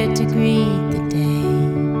bed to greet the day.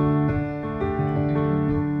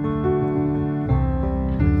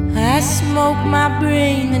 I smoked smoked my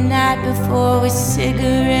brain the night before with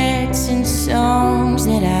cigarettes and songs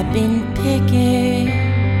that I've been picking.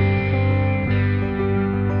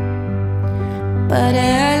 But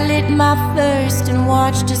I lit my first and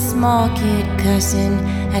watched a small kid cussing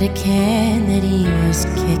at a can that he was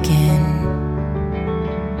kicking.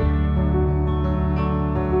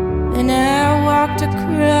 And I walked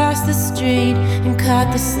across the street and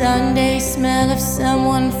caught the Sunday smell of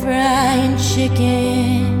someone frying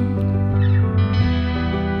chicken.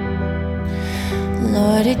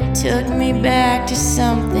 Lord, it took me back to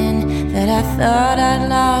something that I thought I'd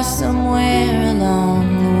lost somewhere along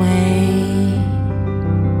the way.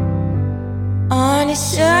 On a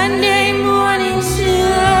Sunday morning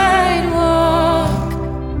sidewalk,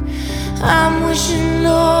 I'm wishing,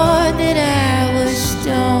 Lord, that I was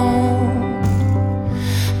stoned.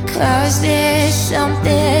 'Cause there's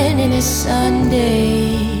something in a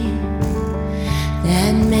Sunday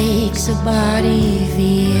that makes a body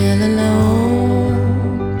feel alone.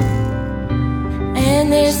 And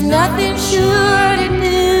there's nothing short of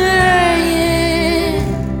dying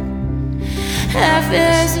half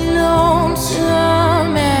as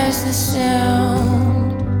lonesome as the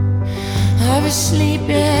sound of a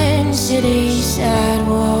sleeping city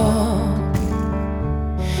sidewalk.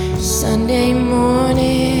 Sunday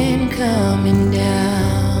morning coming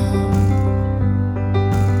down.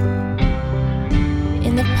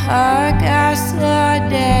 In the park I saw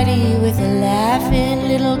Daddy with a laughing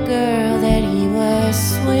little girl that he was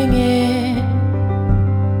swinging.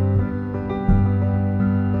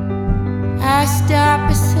 I stopped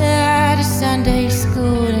beside a Sunday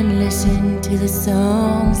school and listened to the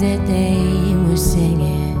songs that they were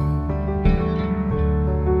singing.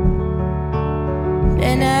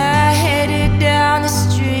 And I headed down the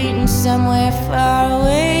street and somewhere far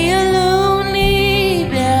away a lonely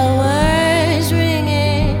bell was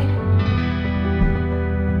ringing.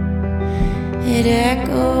 It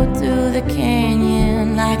echoed through the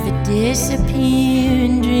canyon like the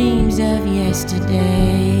disappearing dreams of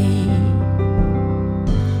yesterday.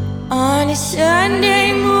 On a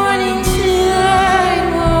Sunday morning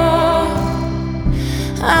sidewalk,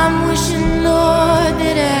 I'm wishing, Lord,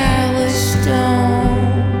 that I was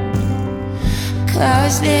stoned.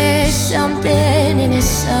 'Cause there's something in a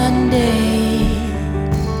Sunday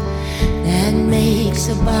that makes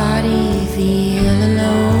a body feel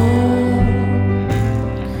alone.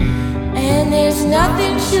 And there's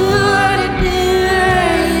nothing short of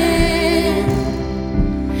dying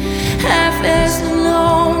half as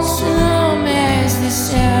lonesome as the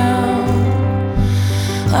sound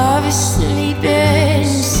of a sleeping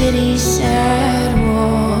city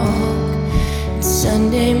sidewalk. It's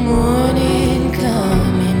Sunday morning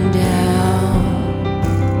coming down.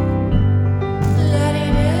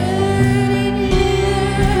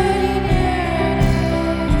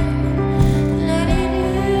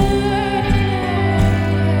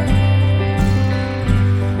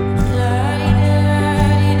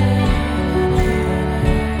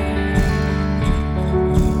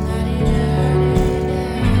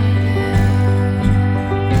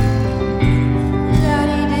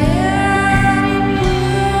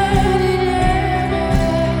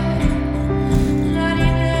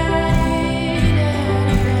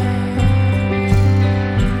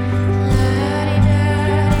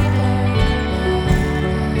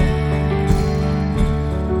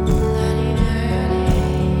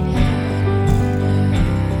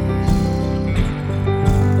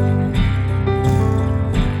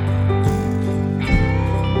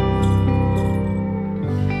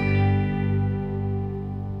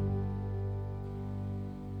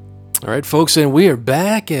 All right, folks, and we are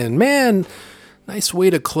back, and man, nice way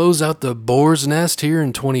to close out the Boar's Nest here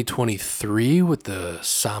in 2023 with the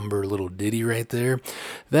somber little ditty right there.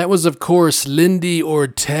 That was, of course, Lindy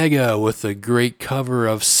Ortega with a great cover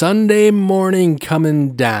of Sunday Morning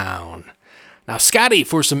Coming Down. Now, Scotty,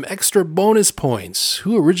 for some extra bonus points,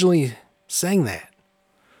 who originally sang that?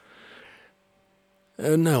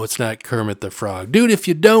 No, it's not Kermit the Frog. Dude, if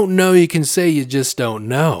you don't know, you can say you just don't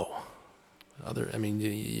know.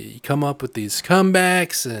 You come up with these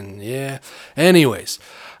comebacks, and yeah. Anyways,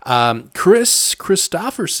 Chris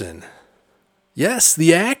Christopherson. Yes,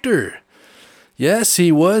 the actor. Yes,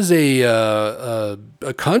 he was a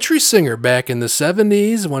country singer back in the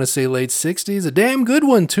 70s. I want to say late 60s. A damn good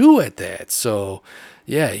one, too, at that. So,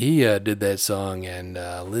 yeah, he did that song, and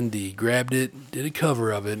Lindy grabbed it, did a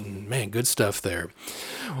cover of it, and man, good stuff there.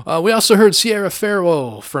 We also heard Sierra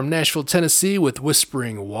Farrell from Nashville, Tennessee with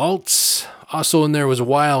Whispering Waltz. Also in there was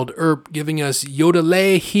Wild Earp giving us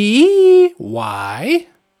Yodelay He. Why?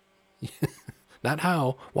 Not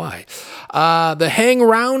how. Why? The Hang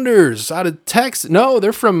Rounders out of Texas. No,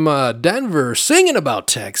 they're from Denver, singing about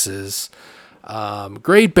Texas.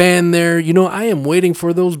 Great band there. You know, I am waiting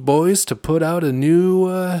for those boys to put out a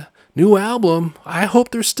new album. I hope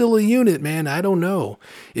they're still a unit, man. I don't know.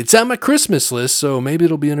 It's on my Christmas list, so maybe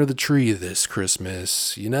it'll be under the tree this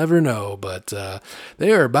Christmas. You never know, but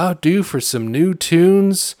they are about due for some new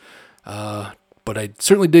tunes. But I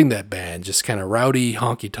certainly dig that band. Just kind of rowdy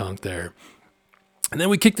honky-tonk there. And then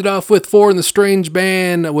we kicked it off with Four in the Strange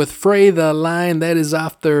Band with Fray the Line. That is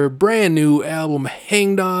off their brand new album,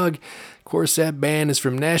 Hangdog. Of course, that band is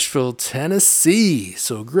from Nashville, Tennessee.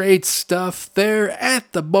 So great stuff there at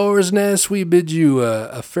the Boar's Nest. We bid you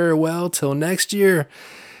a farewell till next year.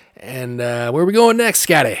 And where are we going next,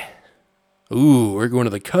 Scotty? Ooh, we're going to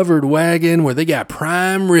the Covered Wagon where they got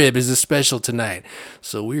prime rib as a special tonight.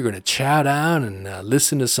 So we're going to chow down and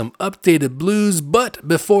listen to some updated blues. But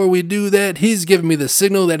before we do that, he's giving me the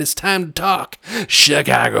signal that it's time to talk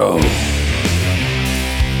Chicago.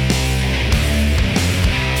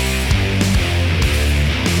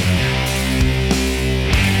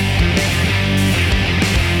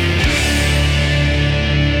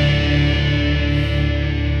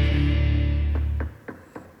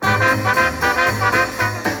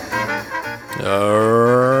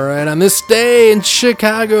 Alright, on this day in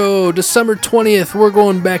Chicago, December 20th, we're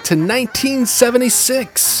going back to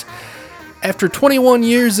 1976. After 21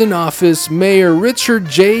 years in office, Mayor Richard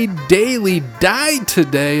J. Daley died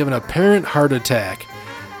today of an apparent heart attack.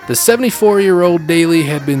 The 74-year-old Daley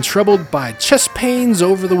had been troubled by chest pains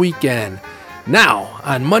over the weekend. Now,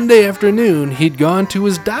 on Monday afternoon, he'd gone to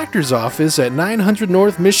his doctor's office at 900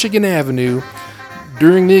 North Michigan Avenue.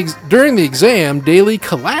 During the exam, Daley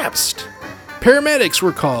collapsed. Paramedics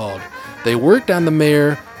were called. They worked on the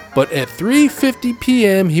mayor, but at 3:50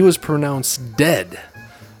 p.m. he was pronounced dead.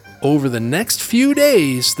 Over the next few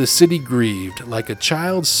days, the city grieved like a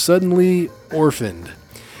child suddenly orphaned.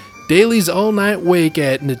 Daley's all-night wake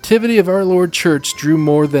at Nativity of Our Lord Church drew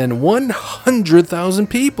more than 100,000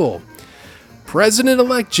 people.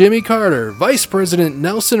 President-elect Jimmy Carter, Vice President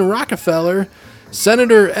Nelson Rockefeller,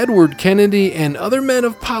 Senator Edward Kennedy, and other men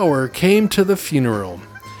of power came to the funeral.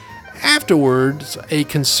 Afterwards, a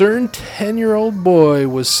concerned 10-year-old boy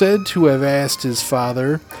was said to have asked his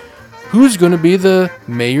father, "Who's going to be the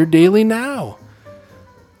Mayor Daley now?"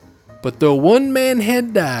 But though one man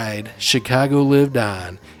had died, Chicago lived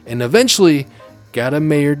on, and eventually got a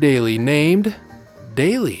Mayor Daley named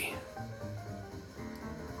Daley.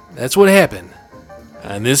 That's what happened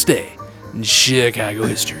on this day in Chicago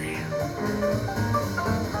history.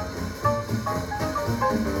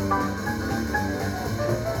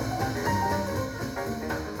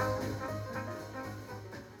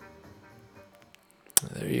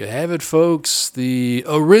 There you have it, folks. The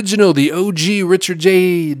original, the OG Richard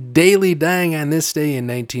J. Daley dying on this day in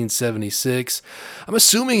 1976. I'm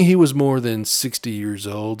assuming he was more than 60 years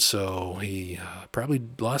old, so he probably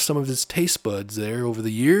lost some of his taste buds there over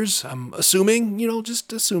the years. I'm assuming,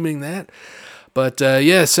 just assuming that. But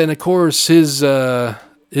yes, and of course his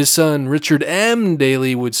son Richard M.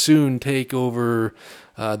 Daley would soon take over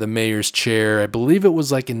the mayor's chair. I believe it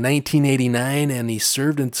was like in 1989, and he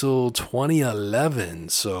served until 2011.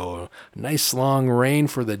 So nice long reign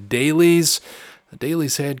for the Daleys. The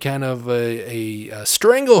Daleys had kind of a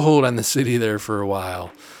stranglehold on the city there for a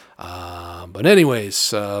while. But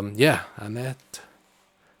anyways, on that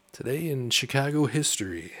today in Chicago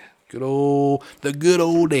history, the good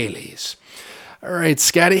old Daleys. All right,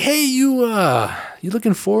 Scotty. Hey, you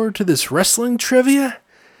looking forward to this wrestling trivia?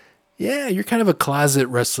 Yeah, you're kind of a closet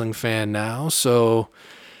wrestling fan now, so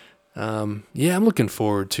I'm looking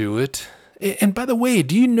forward to it. And by the way,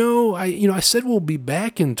 do you know, I said we'll be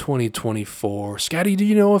back in 2024. Scotty, do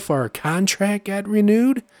you know if our contract got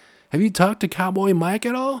renewed? Have you talked to Cowboy Mike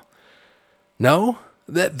at all? No?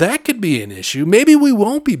 That could be an issue. Maybe we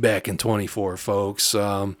won't be back in 24, folks.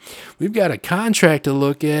 We've got a contract to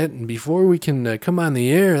look at, and before we can come on the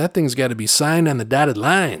air, that thing's got to be signed on the dotted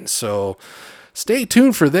line, so stay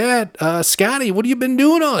tuned for that. Scotty, what have you been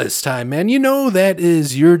doing all this time, man? You know that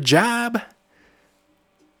is your job.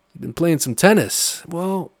 You've been playing some tennis.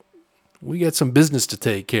 Well, we got some business to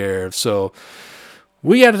take care of, so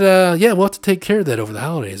we got we'll have to take care of that over the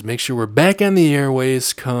holidays. Make sure we're back on the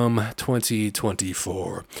airways come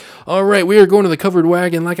 2024. All right, we are going to the Covered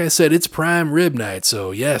Wagon. Like I said, it's prime rib night, so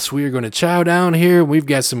yes, we are going to chow down here. We've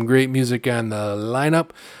got some great music on the lineup.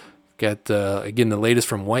 Got, again, the latest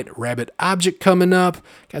from White Rabbit Object coming up.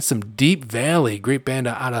 Got some Deep Valley, great band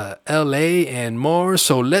out of L.A. and more.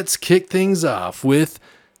 So let's kick things off with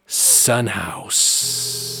Sunhouse.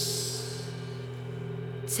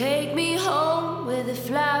 Take me home where the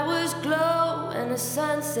flowers glow and the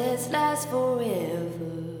sunsets last forever.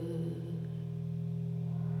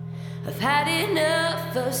 I've had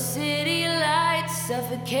enough of city lights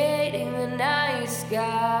suffocating the night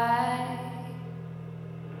sky.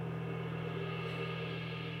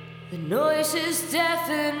 The noise has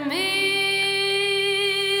deafened me.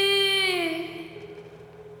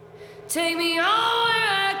 Take me on where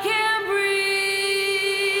I can breathe.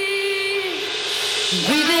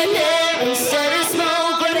 Breathing air instead of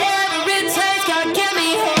smoke, whatever it takes, God, get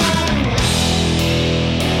me home.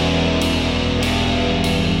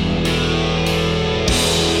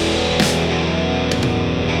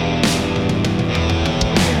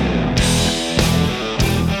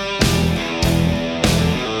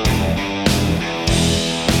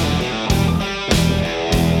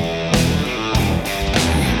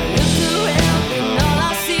 Look around and all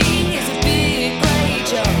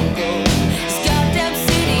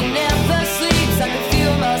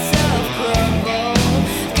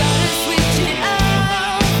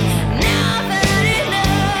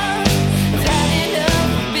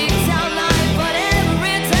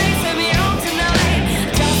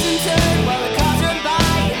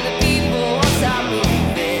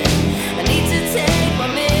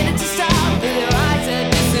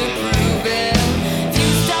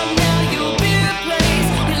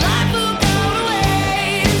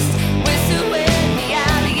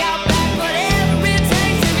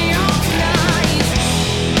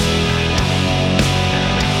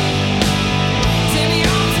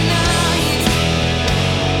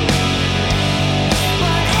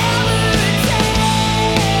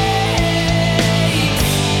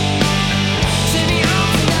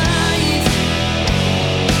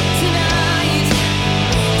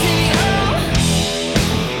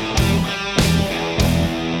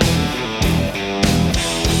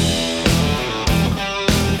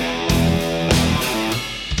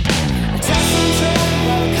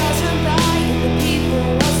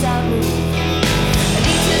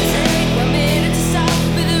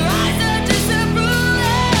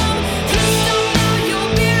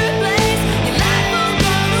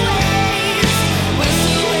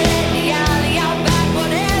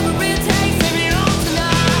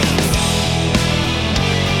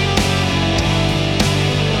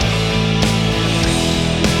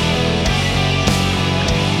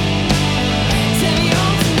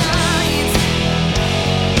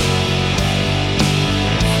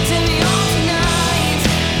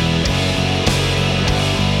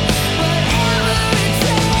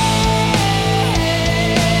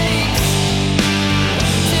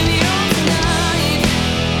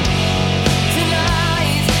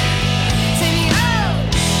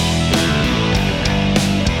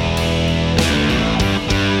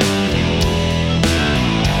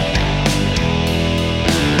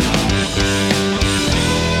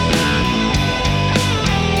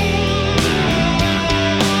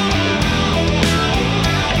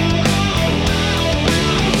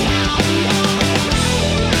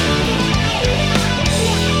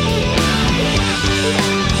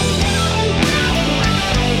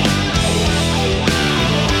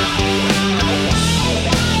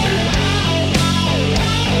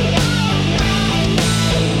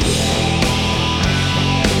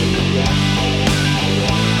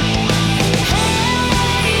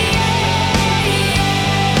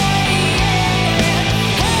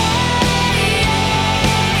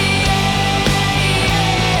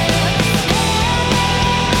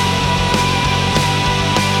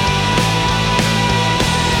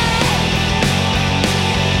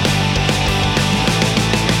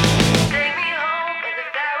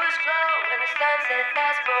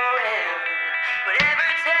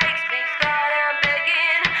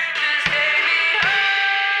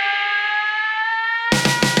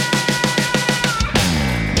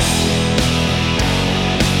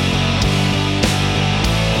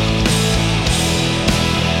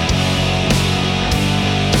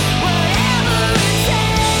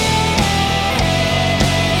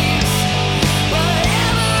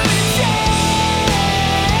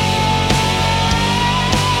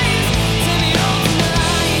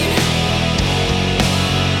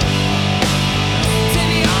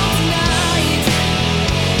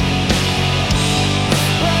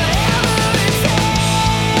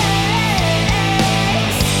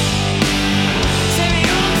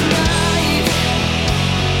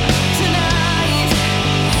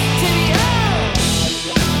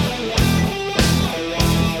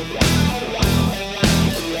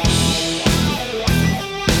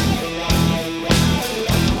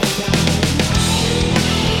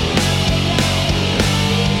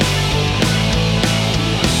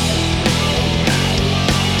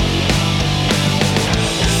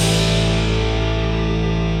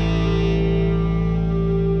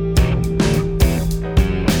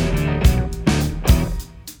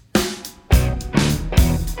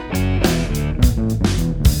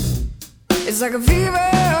It's like a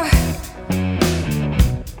fever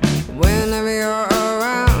whenever you're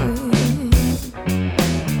around.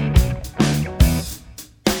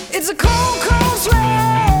 It's a cold, cold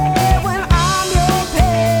sweat when I'm your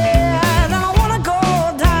pet and I wanna go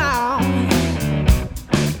down.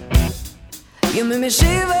 You make me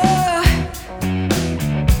shiver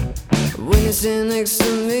when you stand next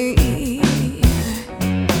to me.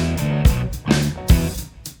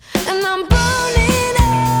 And I'm burning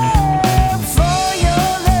up for your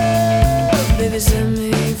love. Baby, set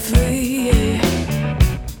me free.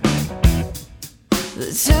 The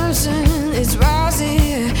tension is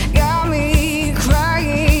rising, got me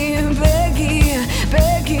crying, begging,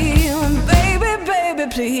 begging. Baby, baby,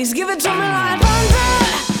 please give it to me like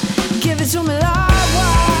thunder. Give it to me like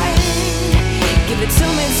wine. Give it to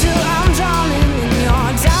me till I'm drowning in your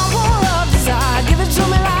downpour of desire. Give it to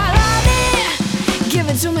me like lightning. Give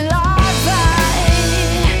it to me like fire.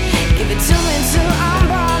 Give it to me till I'm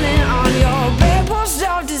burning on your bedpost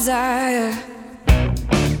of desire.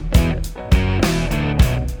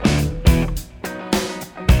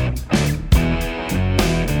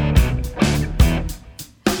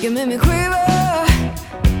 You make me quiver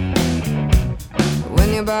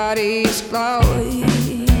when your body's close.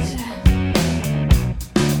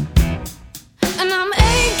 And I'm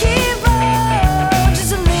aching for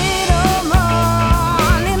just a little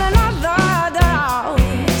more, need another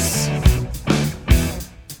dose.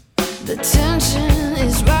 The tension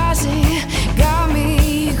is rising, got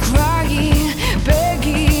me crying,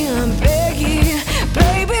 begging, begging.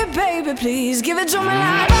 Baby, baby, please give it to me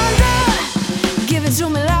like thunder. Give it to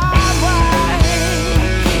me like wine.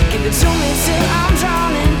 Give it to me till I'm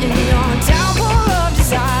drowning in your downpour of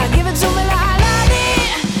desire. Give it to me like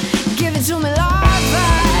lightning. Give it to me like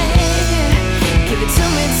fire. Give it to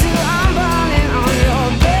me till I'm burning on your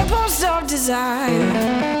bedpost of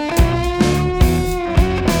desire.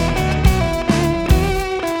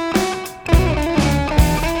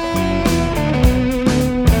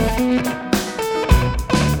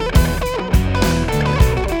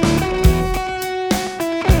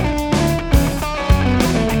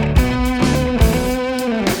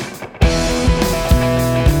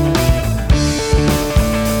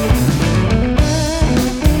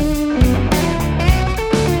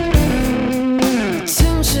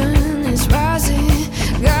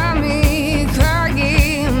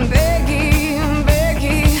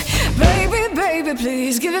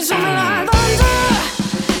 Please give it to me like thunder.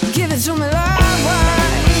 Give it to me like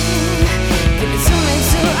wine. Give it to me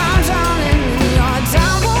till I'm drowning in your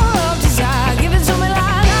downpour of desire. Give it to me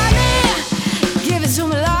like lightning. Give it to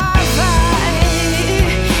me like fire.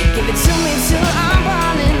 Give it to me till I'm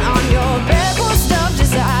burning on your bedpost of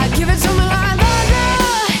desire. Give it to me like thunder.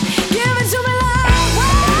 Give it to me like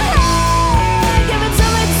wine. Give it to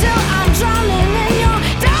me till I'm drowning in your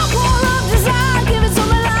downpour of desire. Give it to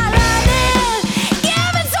me like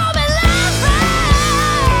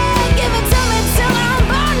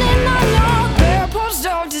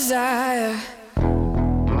desire.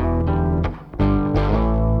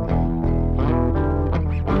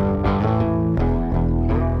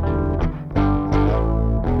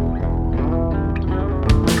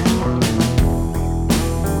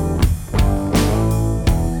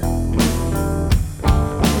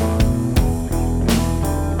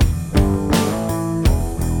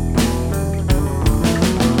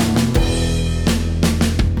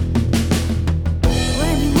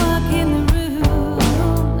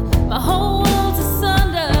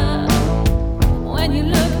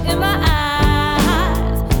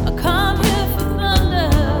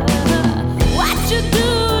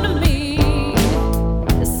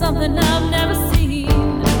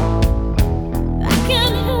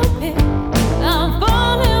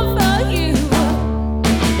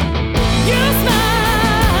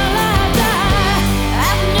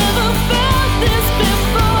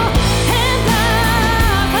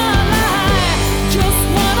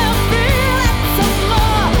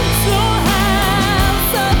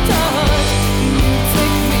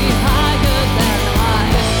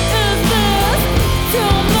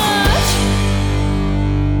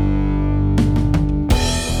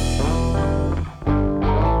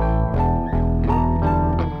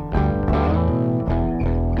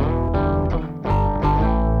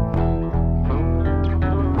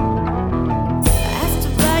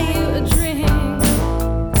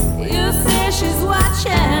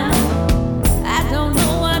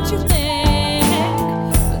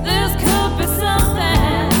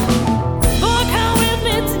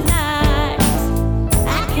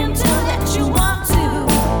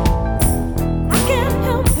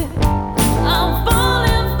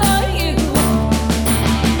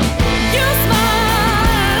 You smile.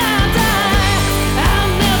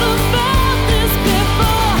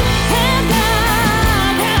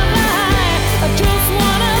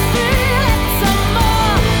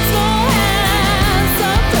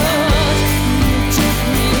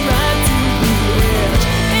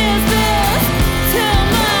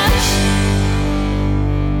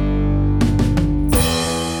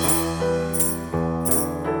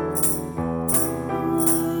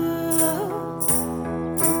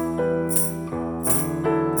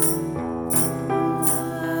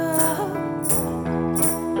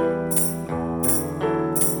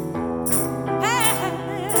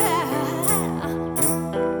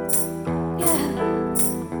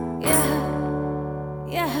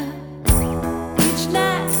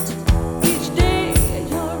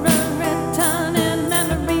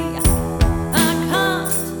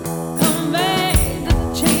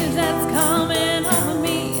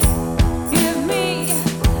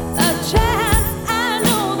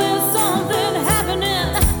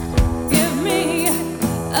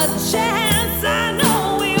 chance. I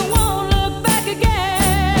know we won't look back again.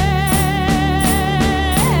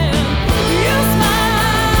 You smile, I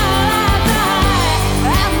die.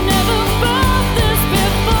 I've never felt this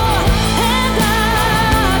before, and I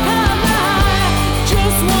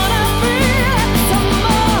just wanna feel some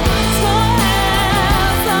more. Some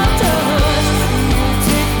hands, some touch,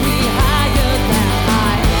 take me higher than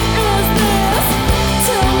high. Is this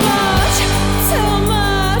too much? Too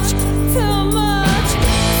much? Too much?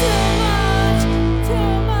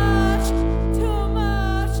 Too much? Too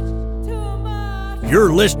much? Too much?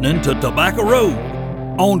 You're listening to Tobacco Road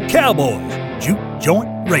on Cowboys Juke Joint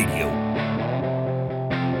Radio.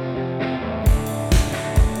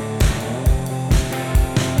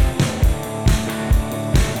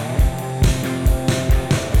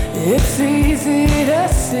 It's easy to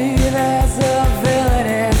see there's a villain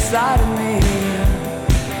inside of me,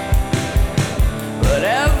 but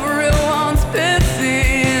everyone's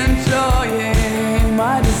busy enjoying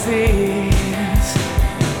my disease.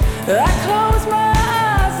 I close my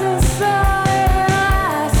eyes inside and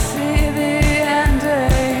I see the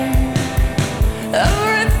ending.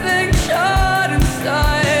 Everything short and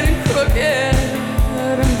side and crooked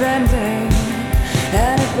and bending,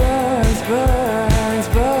 and it burns, burns,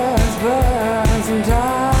 burns, burns and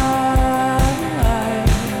dies.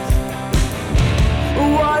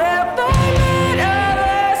 What if I made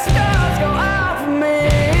other stars go out for me?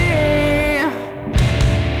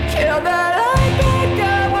 Kill that I think I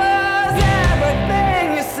was everything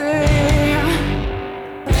you see.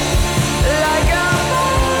 Like a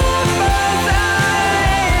mother's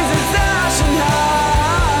eyes and dashing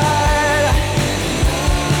hard,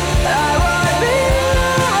 I would be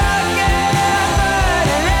again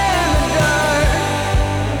burning in the dark.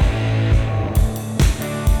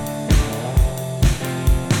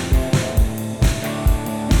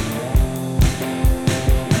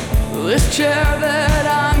 This chair that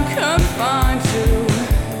I'm confined to,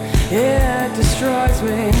 it destroys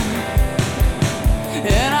me,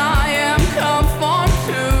 and I am confined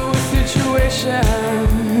to a situation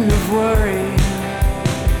of worry.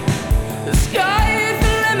 The sky is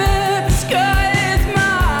the limit, the sky is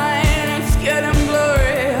mine, it's getting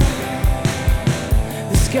blurry.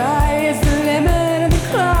 The sky is the limit and the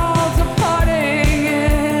clouds are parting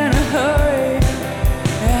in a hurry,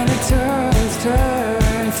 and it turns,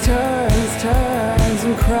 turns, turns, turns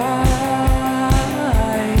and cries.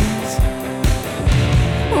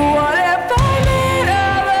 What if I made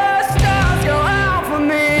other stars go out for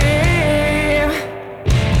me?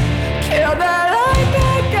 Kill that I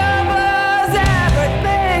think I was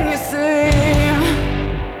everything you see.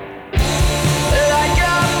 Like a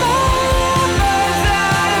mother's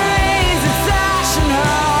eyes and dashing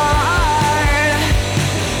hard,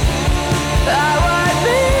 I would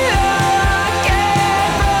be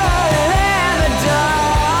again burning in the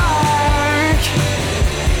dark.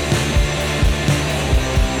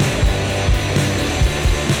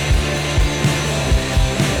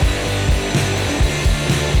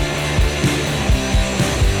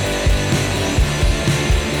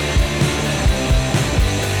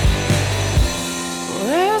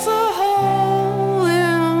 There's a hole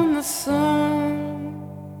in the sun,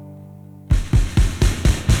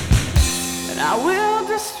 and I will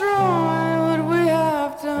destroy what we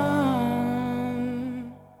have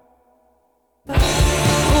done.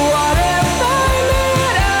 What if I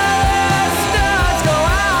made other stars go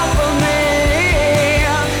out for me?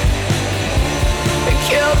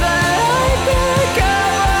 Kill that I think I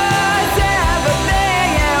was everything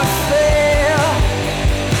you feel.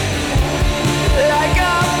 Like a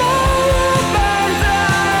mother's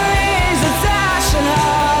eyes and dashing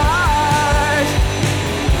hard,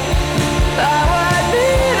 I would be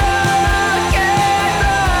again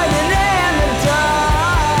burning in the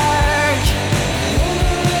dark.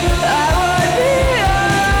 I would be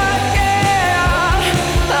again,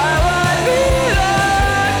 I would be again, I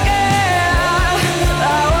would be again, I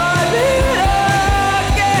would be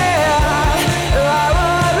again,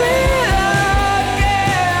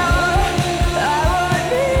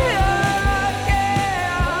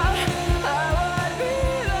 I would be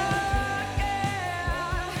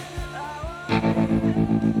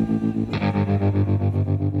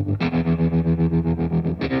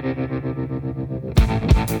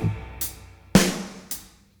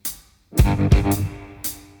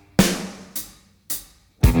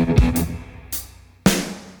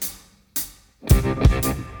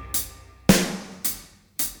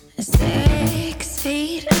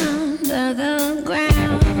the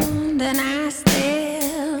ground and I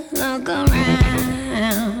still look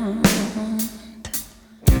around.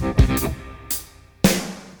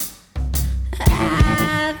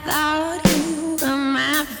 I thought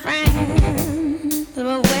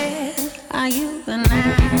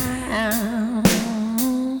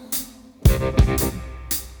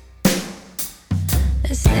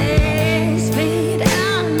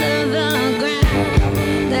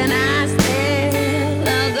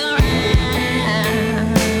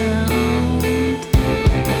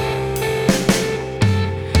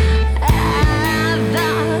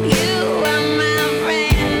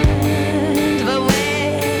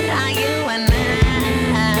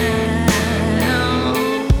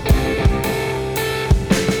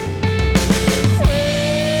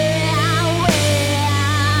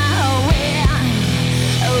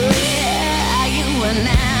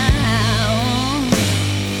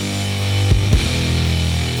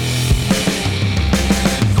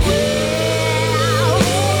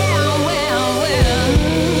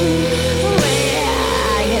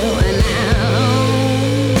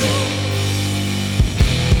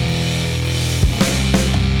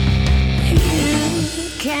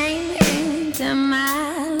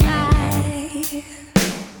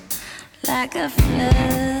like a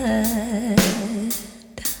flood.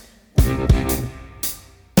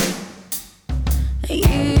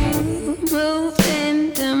 You moved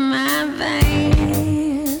into my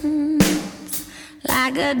veins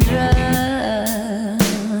like a drug.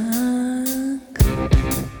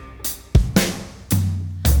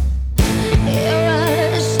 You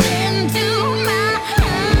rushed into my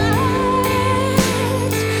heart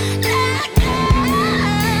like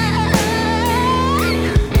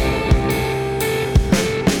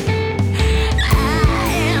I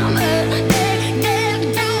am addicted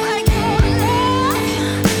to your love,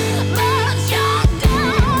 but you're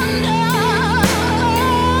gone.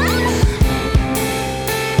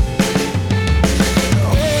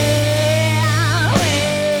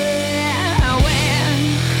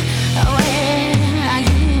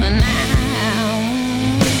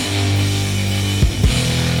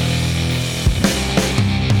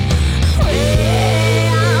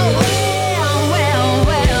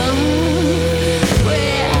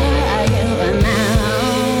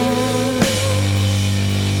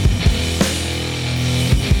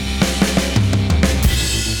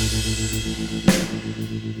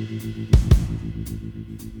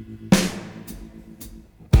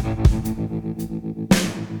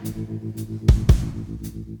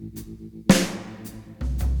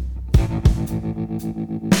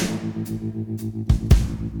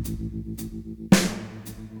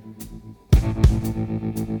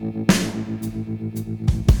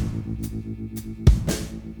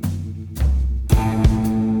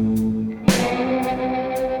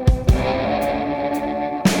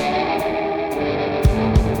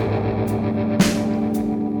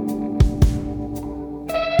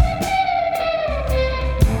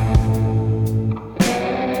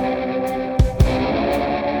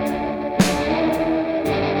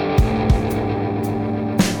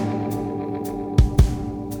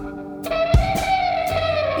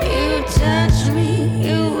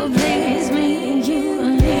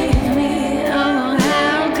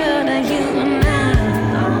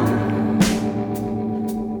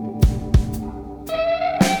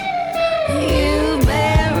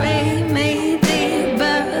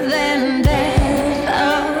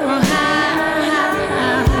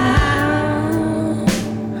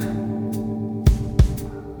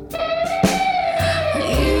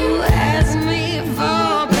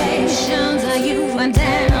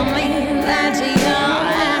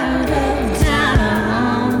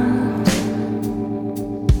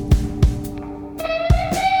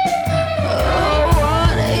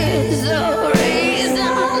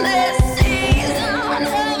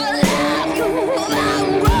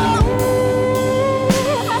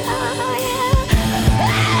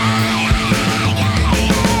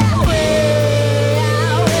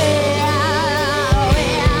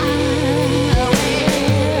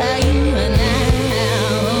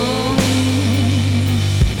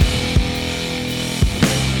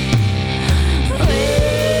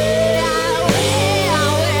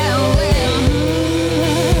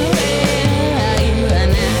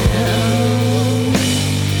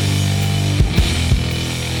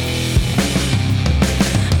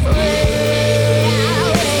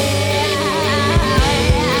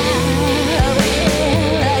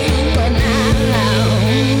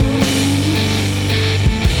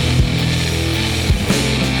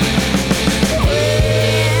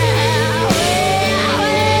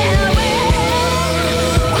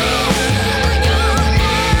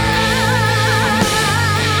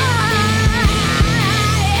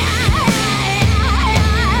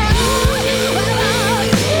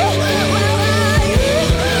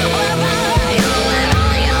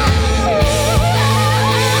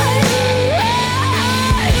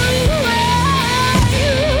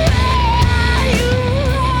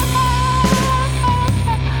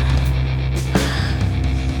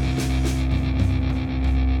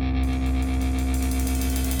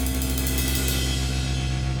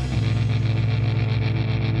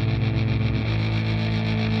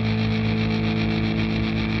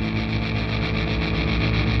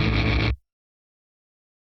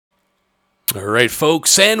 All right,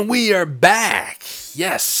 folks, and we are back.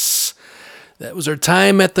 Yes, that was our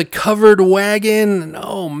time at the Covered Wagon.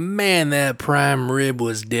 Oh, man, that prime rib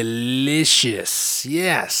was delicious.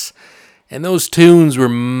 Yes, and those tunes were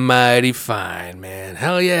mighty fine, man.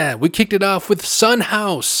 Hell yeah. We kicked it off with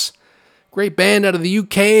Sunhouse. Great band out of the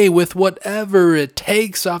UK with Whatever It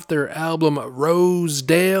Takes off their album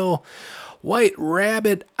Rosedale. White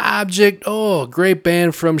Rabbit Object, oh, great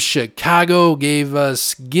band from Chicago, gave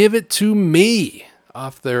us Give It To Me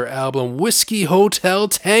off their album Whiskey Hotel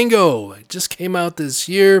Tango. It just came out this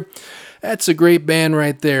year. That's a great band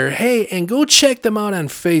right there. Hey, and go check them out on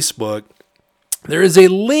Facebook. There is a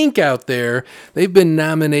link out there. They've been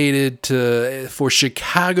nominated for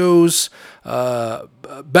Chicago's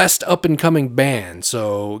Best Up-and-Coming Band.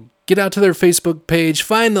 So get out to their Facebook page,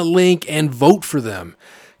 find the link, and vote for them,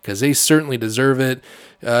 because they certainly deserve it.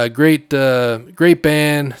 Great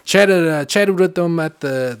band. Chatted with them at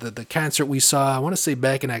the concert we saw, I want to say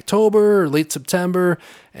back in October or late September,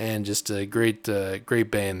 and just a great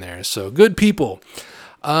band there. So good people.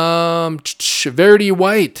 Verity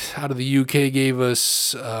White out of the UK gave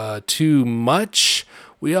us Too Much.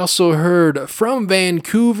 We also heard from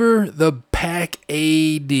Vancouver, the Pack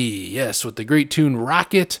AD. Yes, with the great tune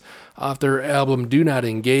Rocket off their album Do Not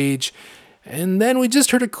Engage. And then we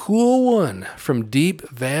just heard a cool one from Deep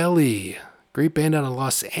Valley. Great band out of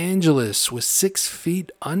Los Angeles with 6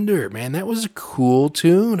 Feet Under. Man, that was a cool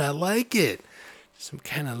tune. I like it. Some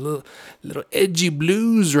kind of little edgy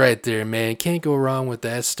blues right there, man. Can't go wrong with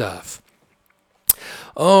that stuff.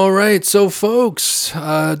 All right, so folks,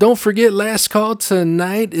 don't forget, last call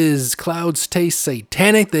tonight is Clouds Taste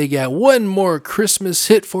Satanic. They got one more Christmas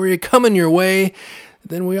hit for you coming your way.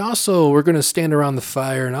 Then we're going to stand around the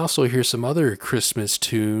fire and also hear some other Christmas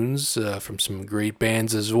tunes from some great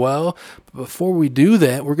bands as well. But before we do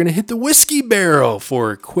that, we're going to hit the whiskey barrel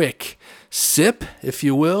for a quick sip, if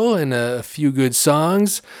you will, and a few good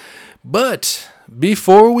songs. But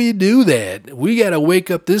before we do that, we got to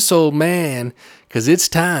wake up this old man, because it's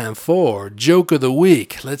time for Joke of the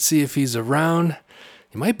Week. Let's see if he's around.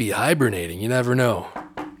 He might be hibernating. You never know.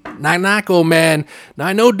 Knock, knock, old man. Now,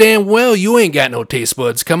 I know damn well you ain't got no taste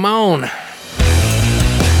buds. Come on.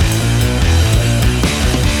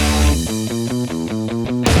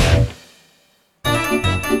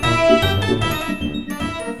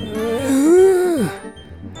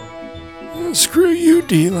 Screw you,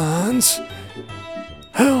 D-Lons.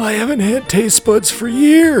 Hell, I haven't had taste buds for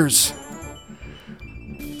years.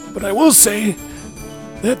 But I will say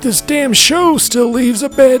that this damn show still leaves a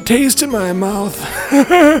bad taste in my mouth.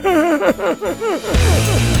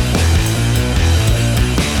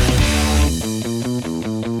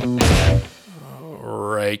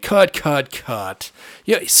 Alright, cut.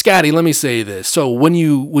 Yeah, Scotty, let me say this. So when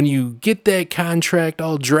you get that contract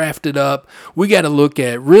all drafted up, we got to look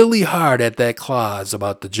really hard at that clause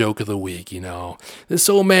about the joke of the week, you know. This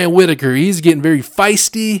old man Whitaker, he's getting very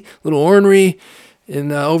feisty, a little ornery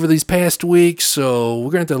over these past weeks, so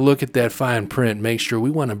we're going to have to look at that fine print and make sure we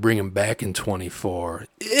want to bring him back in 24,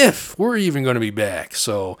 if we're even going to be back.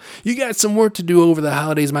 So you got some work to do over the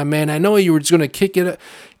holidays, my man. I know you were just going to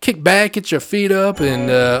kick back, get your feet up, and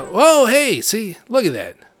oh, hey, see, look at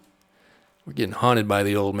that. We're getting haunted by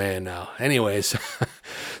the old man now. Anyways,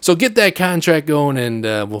 so get that contract going, and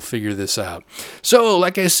we'll figure this out. So,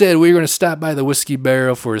 like I said, we're going to stop by the Whiskey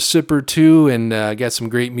Barrel for a sip or two, and got some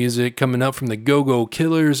great music coming up from the Go-Go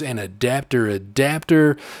Killers and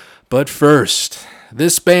Adapter. But first,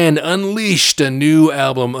 this band unleashed a new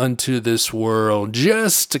album unto this world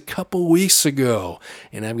just a couple weeks ago,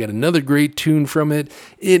 and I've got another great tune from it.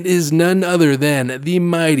 It is none other than the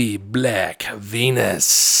mighty Black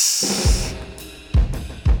Venus.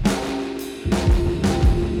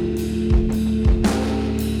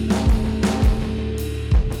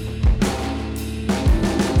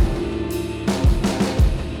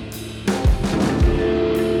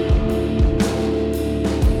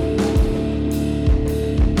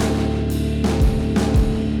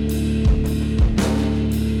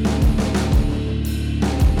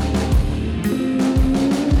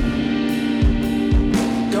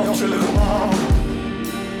 Don't you look wrong?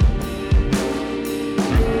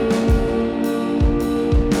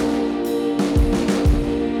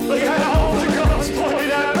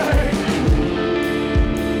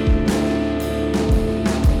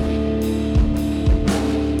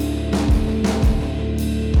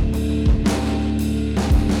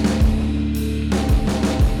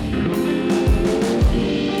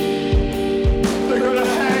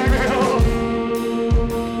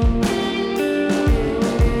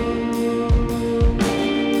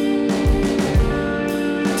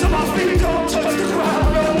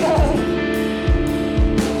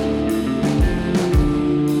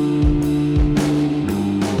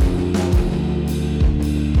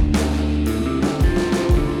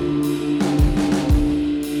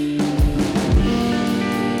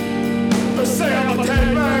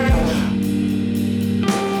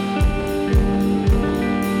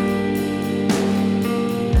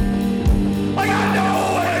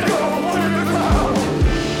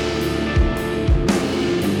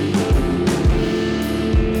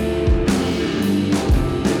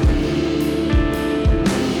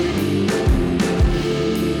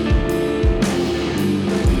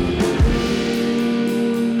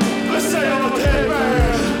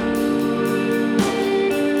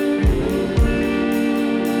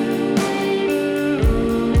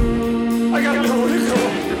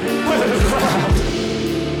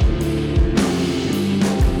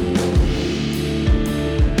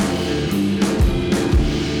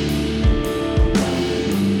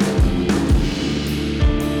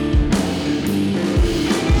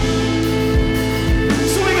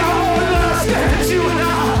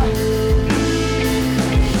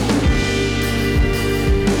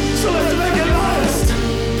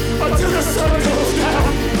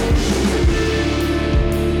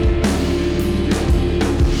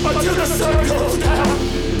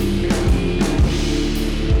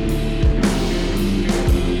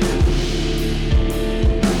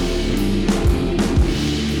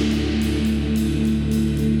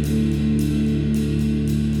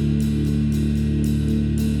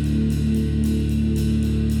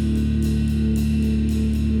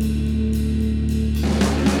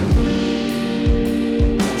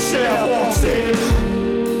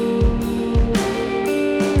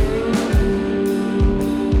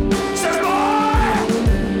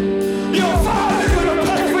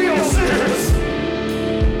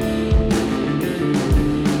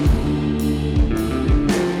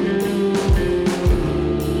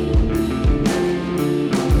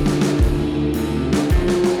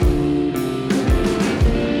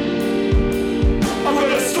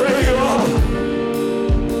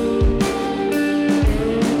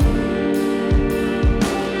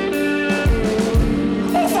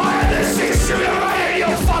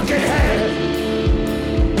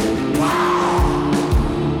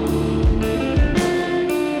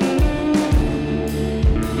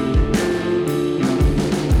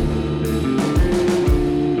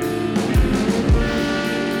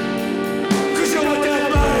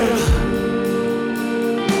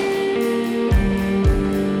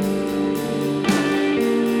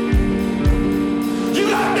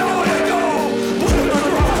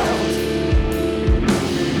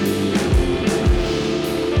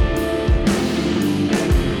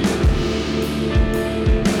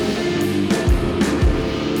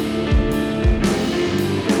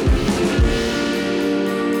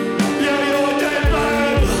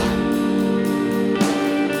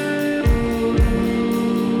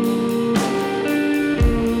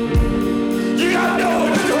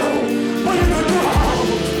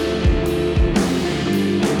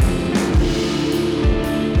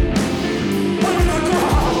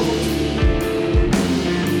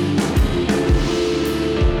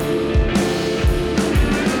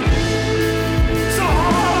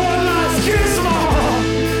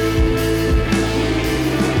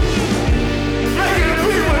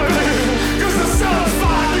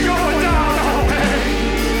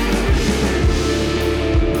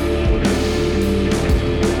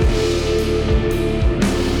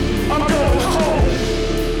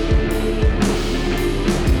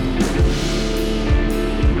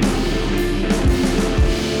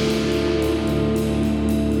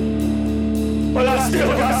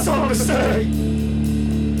 still got something to say.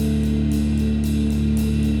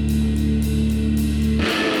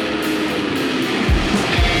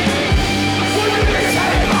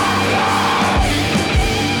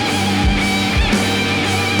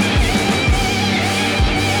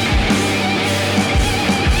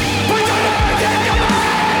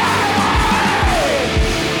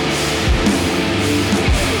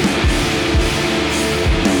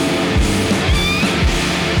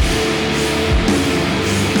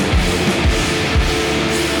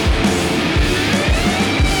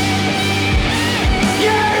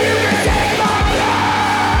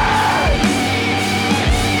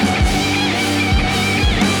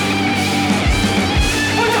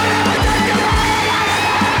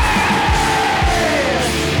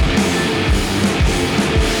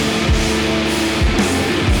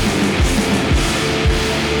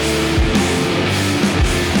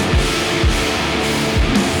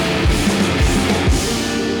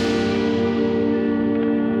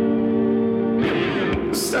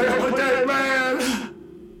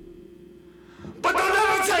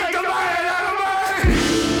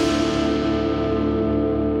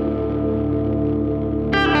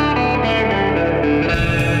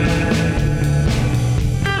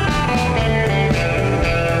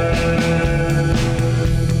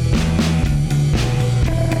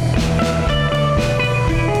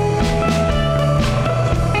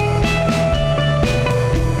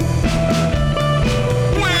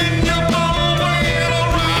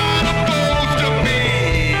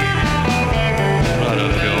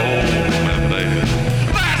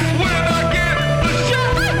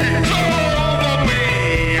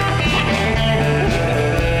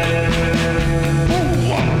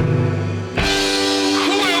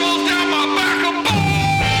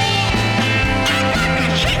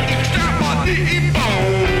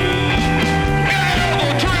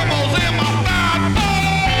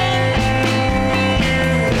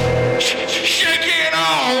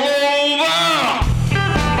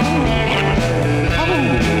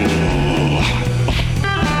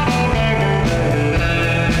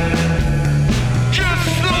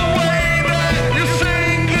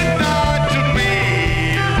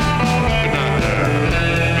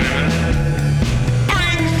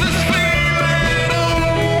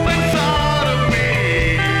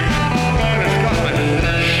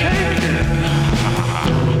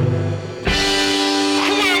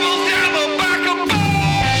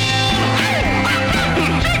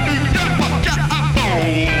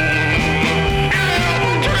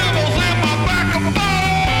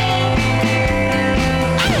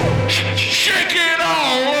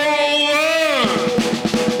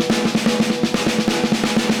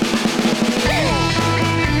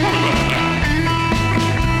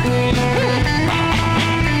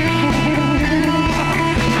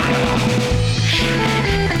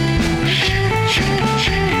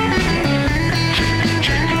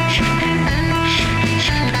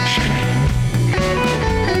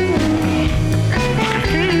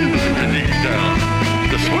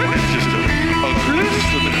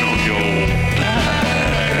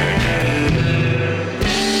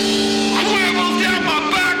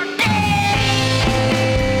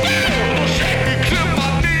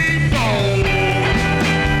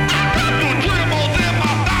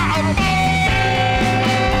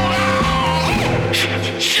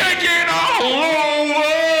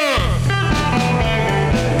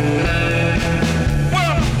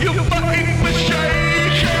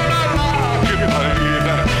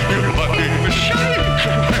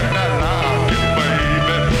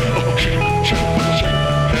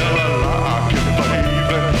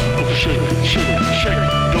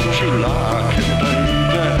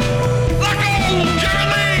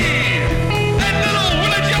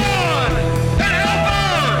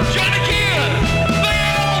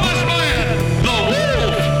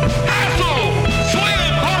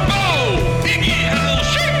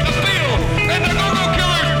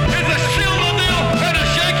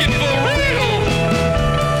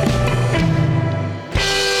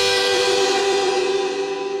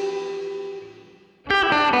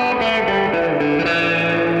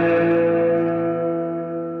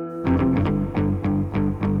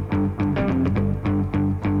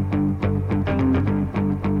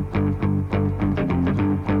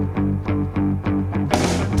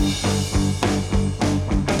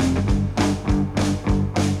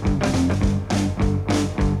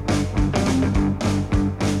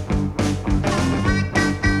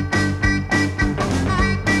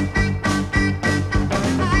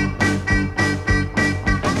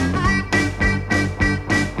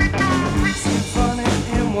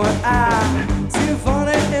 eye,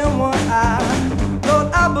 symphony in one eye.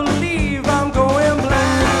 Lord, I believe I'm going blind.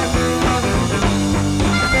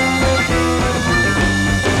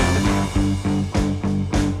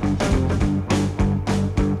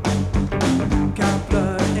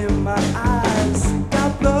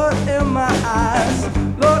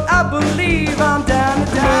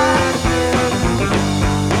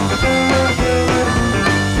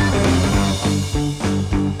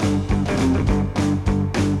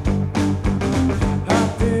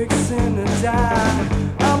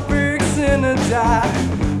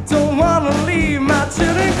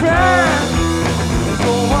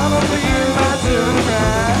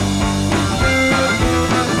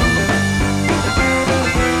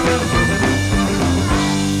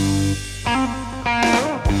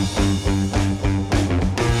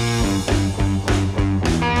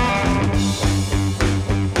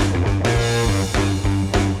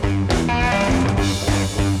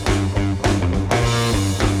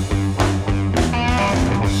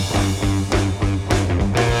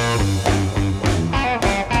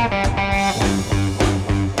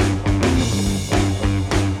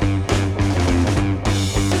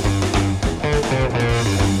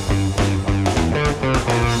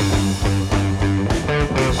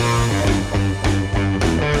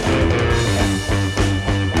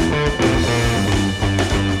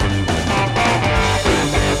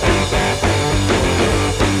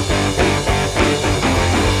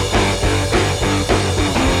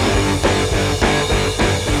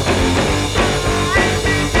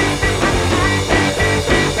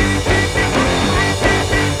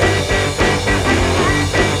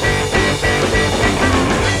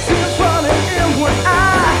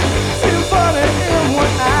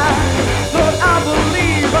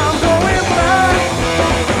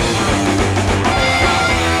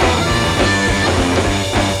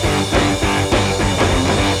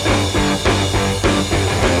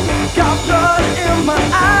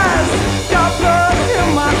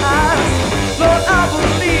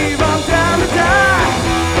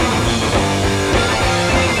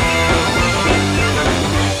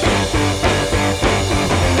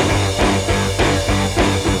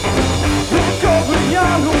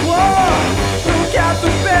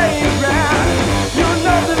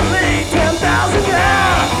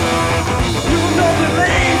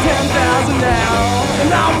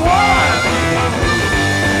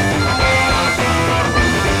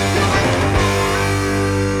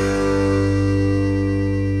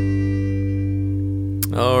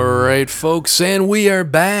 Folks, and we are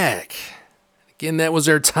back. Again, that was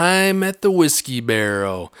our time at the Whiskey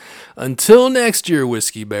Barrel. Until next year,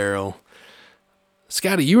 Whiskey Barrel.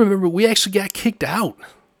 Scotty, you remember we actually got kicked out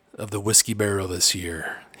of the Whiskey Barrel this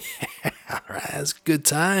year. Yeah, all right, that's good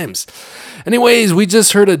times. Anyways, we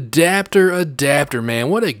just heard Adapter, man.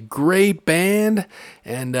 What a great band.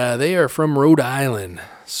 And they are from Rhode Island.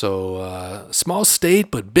 So, small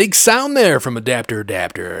state, but big sound there from Adapter.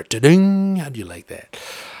 Ta-ding! How'd you like that?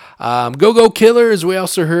 Go-Go Killers, we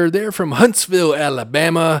also heard they're from Huntsville,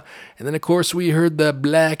 Alabama. And then, of course, we heard the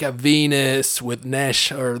Black Venus with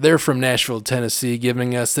they're from Nashville, Tennessee,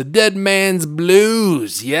 giving us the Dead Man's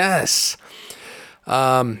Blues. Yes.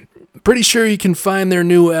 Pretty sure you can find their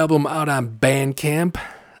new album out on Bandcamp,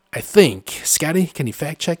 I think. Scotty, can you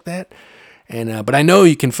fact check that? And but I know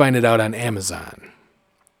you can find it out on Amazon.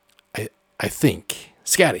 I think.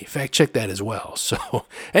 Scotty, fact check that as well. So,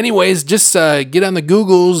 anyways, just get on the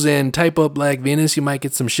Googles and type up Black Venus. You might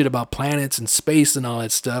get some shit about planets and space and all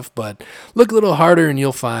that stuff, but look a little harder and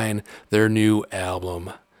you'll find their new album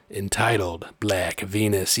entitled Black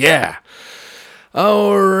Venus. Yeah.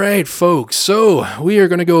 All right, folks. So, we are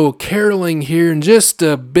going to go caroling here in just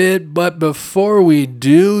a bit, but before we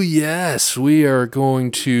do, yes, we are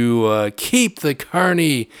going to keep the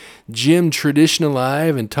Carney Gym tradition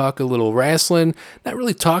alive and talk a little wrestling. Not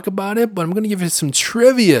really talk about it, but I'm going to give you some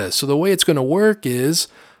trivia. So the way it's going to work is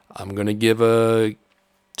I'm going to give a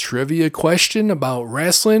trivia question about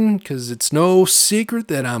wrestling, because it's no secret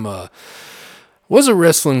that was a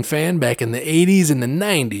wrestling fan back in the 80s and the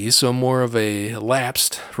 90s, so more of a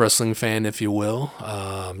lapsed wrestling fan, if you will.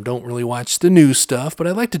 Don't really watch the new stuff, but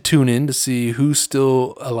I like to tune in to see who's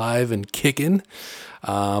still alive and kicking.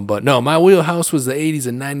 But no, my wheelhouse was the 80s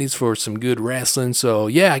and 90s for some good wrestling. So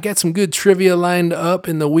yeah, I got some good trivia lined up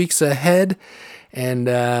in the weeks ahead. And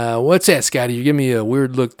what's that, Scotty? You give me a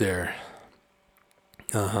weird look there.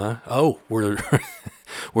 Oh, we're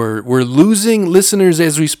losing listeners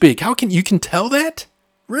as we speak. You can tell that?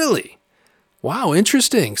 Really? Wow,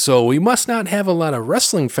 interesting. So we must not have a lot of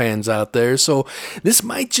wrestling fans out there. So this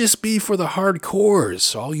might just be for the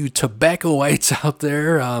hardcores. All you tobaccoites out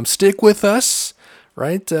there, stick with us.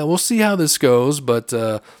 Right? We'll see how this goes, but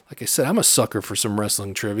like I said, I'm a sucker for some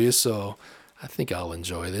wrestling trivia, so I think I'll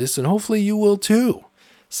enjoy this, and hopefully you will too.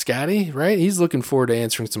 Scotty, right? He's looking forward to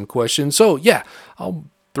answering some questions. So yeah, I'll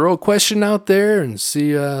throw a question out there and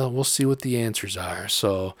see. We'll see what the answers are.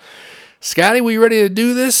 So, Scotty, we ready to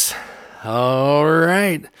do this? All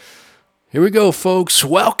right. Here we go, folks.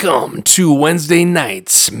 Welcome to Wednesday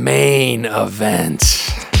night's main event.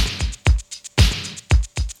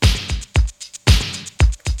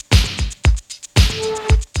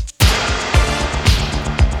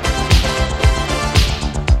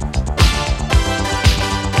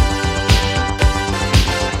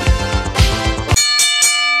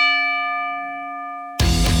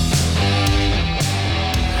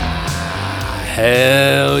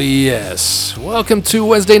 Hell yes. Welcome to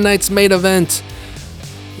Wednesday night's main event.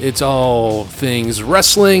 It's all things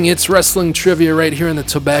wrestling. It's wrestling trivia right here in the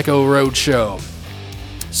Tobacco Road Show.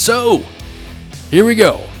 So, here we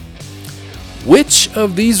go. Which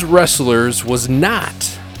of these wrestlers was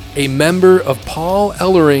not a member of Paul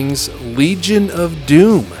Ellering's Legion of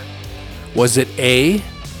Doom? Was it A,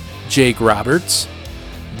 Jake Roberts,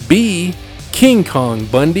 B, King Kong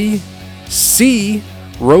Bundy, C.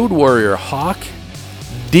 Road Warrior Hawk.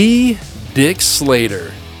 D. Dick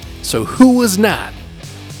Slater. So who was not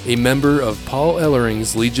a member of Paul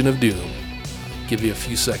Ellering's Legion of Doom? I'll give you a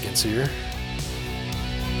few seconds here.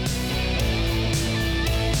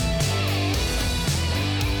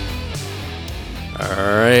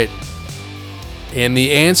 Alright. And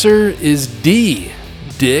the answer is D.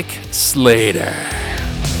 Dick Slater.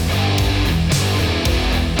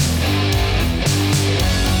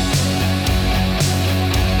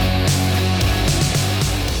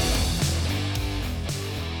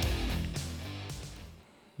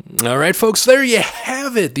 All right, folks, there you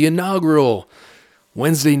have it. The inaugural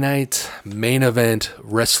Wednesday night main event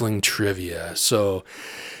wrestling trivia. So,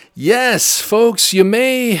 yes, folks, you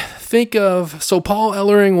may think of... So Paul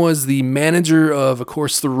Ellering was the manager of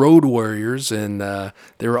course, the Road Warriors, and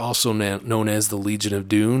they were also known as the Legion of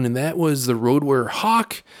Doom, and that was the Road Warrior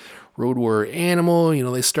Hawk, Road Warrior Animal. You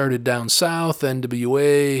know, they started down south,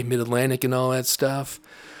 NWA, Mid-Atlantic, and all that stuff.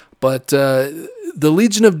 But the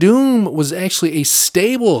Legion of Doom was actually a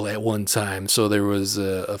stable at one time, so there was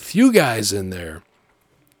a few guys in there.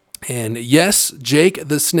 And yes, Jake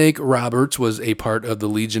the Snake Roberts was a part of the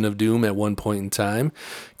Legion of Doom at one point in time.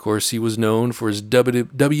 Of course, he was known for his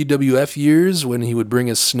WWF years when he would bring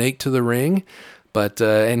a snake to the ring. But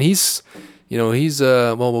and he's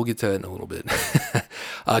well, we'll get to that in a little bit.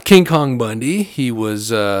 King Kong Bundy, he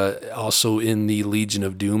was also in the Legion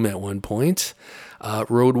of Doom at one point.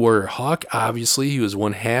 Road Warrior Hawk, obviously, he was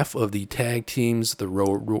one half of the tag teams, the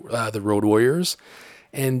Road Warriors.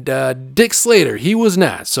 And Dick Slater, he was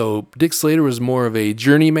not. So Dick Slater was more of a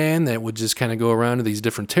journeyman that would just kind of go around to these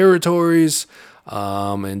different territories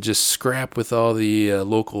and just scrap with all the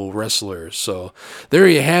local wrestlers. So there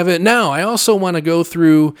you have it. Now, I also want to go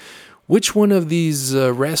through which one of these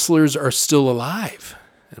wrestlers are still alive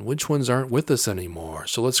and which ones aren't with us anymore.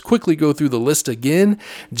 So let's quickly go through the list again.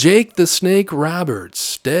 Jake the Snake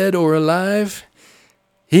Roberts, dead or alive?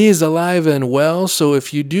 He is alive and well, so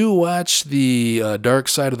if you do watch the Dark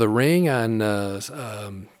Side of the Ring on,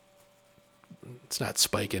 it's not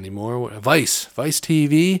Spike anymore, Vice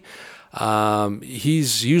TV,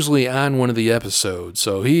 he's usually on one of the episodes.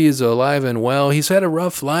 So he is alive and well. He's had a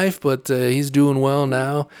rough life, but he's doing well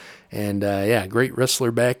now. And yeah, great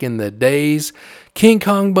wrestler back in the days. King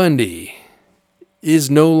Kong Bundy is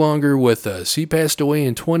no longer with us. He passed away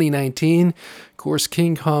in 2019. Of course,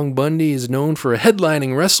 King Kong Bundy is known for headlining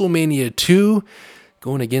WrestleMania 2,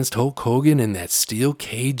 going against Hulk Hogan in that steel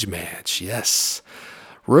cage match. Yes.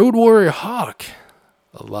 Road Warrior Hawk,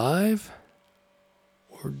 alive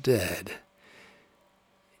or dead?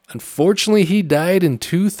 Unfortunately, he died in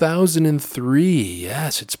 2003.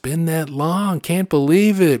 Yes, it's been that long. Can't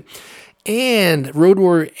believe it. And Road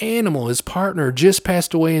Warrior Animal, his partner, just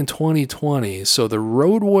passed away in 2020. So the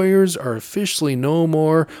Road Warriors are officially no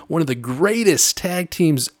more. One of the greatest tag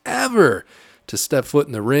teams ever to step foot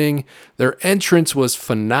in the ring. Their entrance was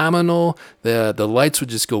phenomenal. The lights would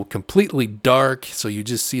just go completely dark, so you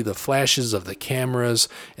just see the flashes of the cameras,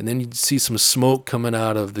 and then you'd see some smoke coming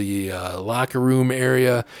out of the locker room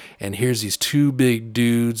area, and here's these two big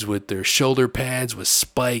dudes with their shoulder pads with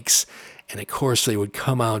spikes, and of course they would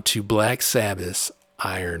come out to Black Sabbath's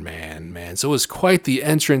Iron Man. So it was quite the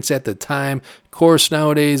entrance at the time. Of course,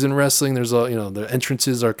 nowadays in wrestling, there's the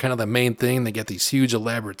entrances are kind of the main thing. They get these huge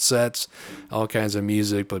elaborate sets, all kinds of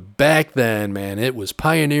music. But back then, man, it was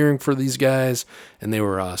pioneering for these guys, and they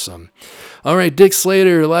were awesome. All right, Dick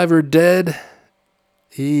Slater, alive or dead?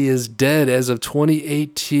 He is dead as of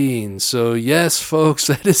 2018. So yes, folks,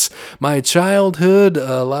 that is my childhood.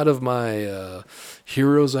 A lot of my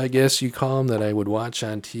heroes, I guess you call them, that I would watch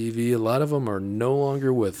on TV. A lot of them are no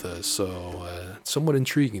longer with us, so somewhat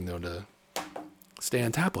intriguing, though, to stay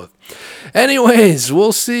on top of. Anyways,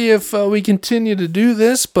 we'll see if we continue to do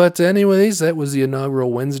this, but anyways, that was the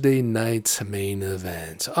inaugural Wednesday night main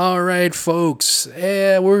event. All right, folks,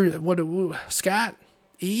 Scott,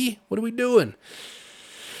 E, what are we doing?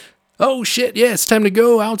 Oh, shit, yeah, it's time to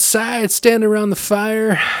go outside, stand around the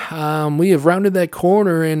fire. We have rounded that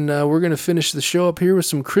corner, and we're going to finish the show up here with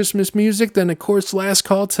some Christmas music. Then, of course, last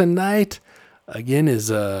call tonight, again,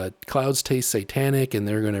 is Clouds Taste Satanic, and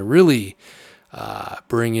they're going to really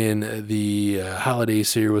bring in the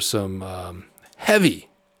holidays here with some heavy,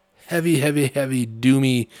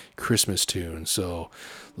 doomy Christmas tunes. So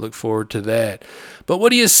look forward to that. But what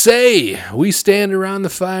do you say? We stand around the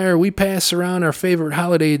fire. We pass around our favorite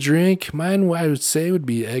holiday drink. Mine, I would say, would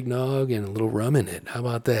be eggnog and a little rum in it. How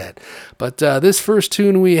about that? But this first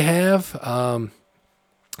tune we have,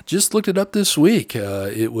 Just looked it up this week.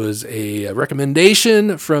 It was a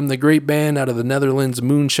recommendation from the great band out of the Netherlands,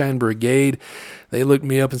 Moonshine Brigade. They looked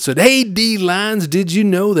me up and said, "Hey, D-Lines, did you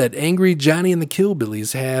know that Angry Johnny and the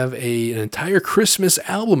Killbillies have an entire Christmas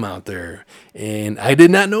album out there?" And I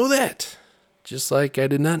did not know that. Just like I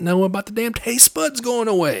did not know about the damn taste buds going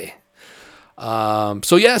away.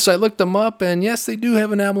 So yes, I looked them up, and yes, they do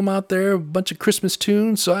have an album out there, a bunch of Christmas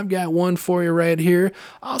tunes, so I've got one for you right here.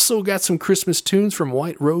 Also got some Christmas tunes from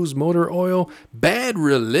White Rose Motor Oil, Bad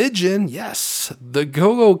Religion, yes, the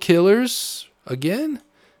Go-Go Killers, again?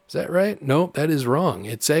 Is that right? Nope, that is wrong.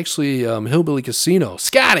 It's actually Hillbilly Casino.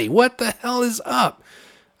 Scotty, what the hell is up?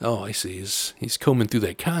 Oh, I see. He's combing through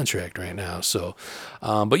that contract right now. So,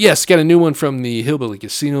 but yes, got a new one from the Hillbilly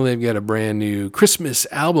Casino. They've got a brand new Christmas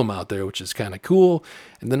album out there, which is kind of cool.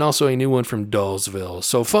 And then also a new one from Dollsville.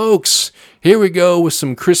 So, folks, here we go with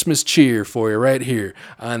some Christmas cheer for you right here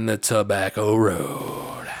on the Tobacco Road.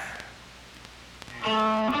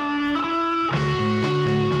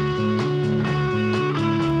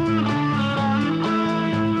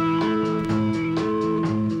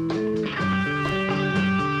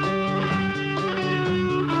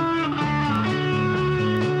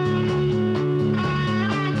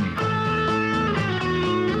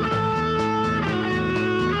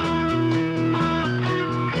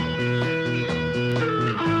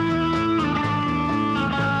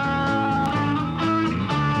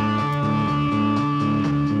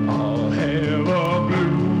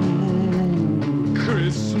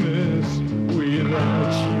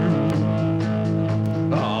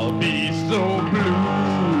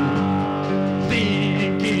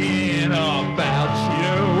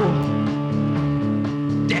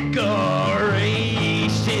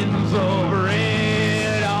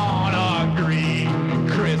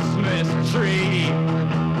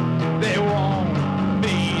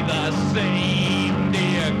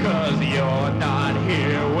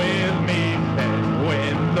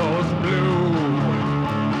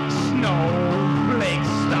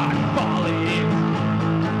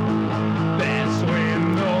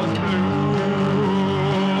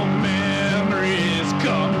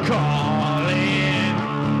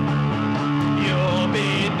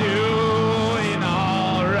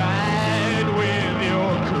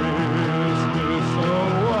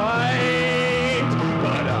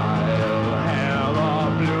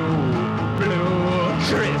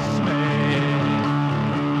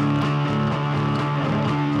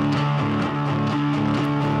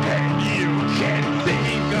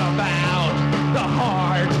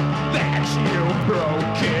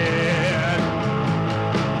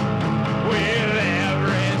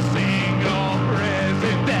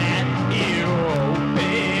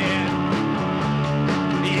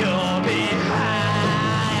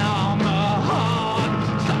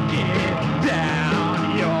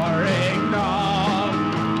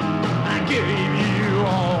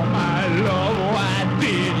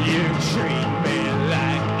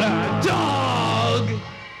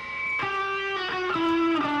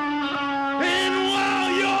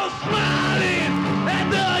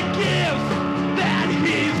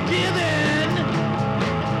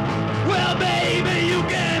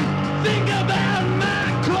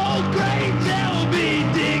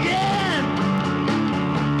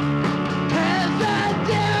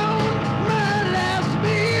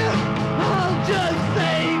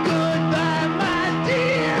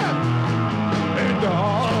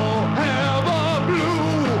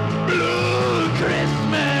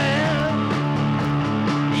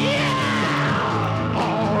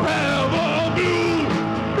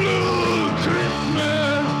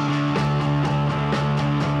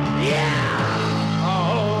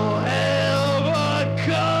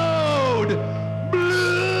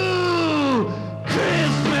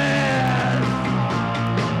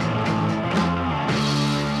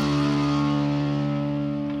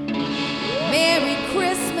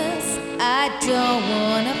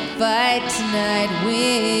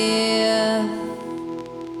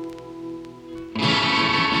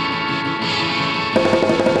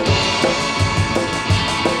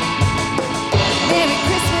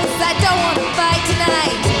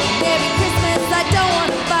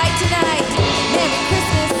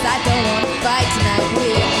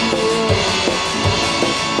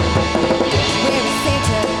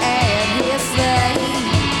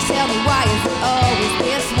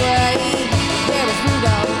 Where is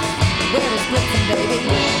Rudolph? Where is Blitzen, baby?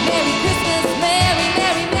 Merry Christmas.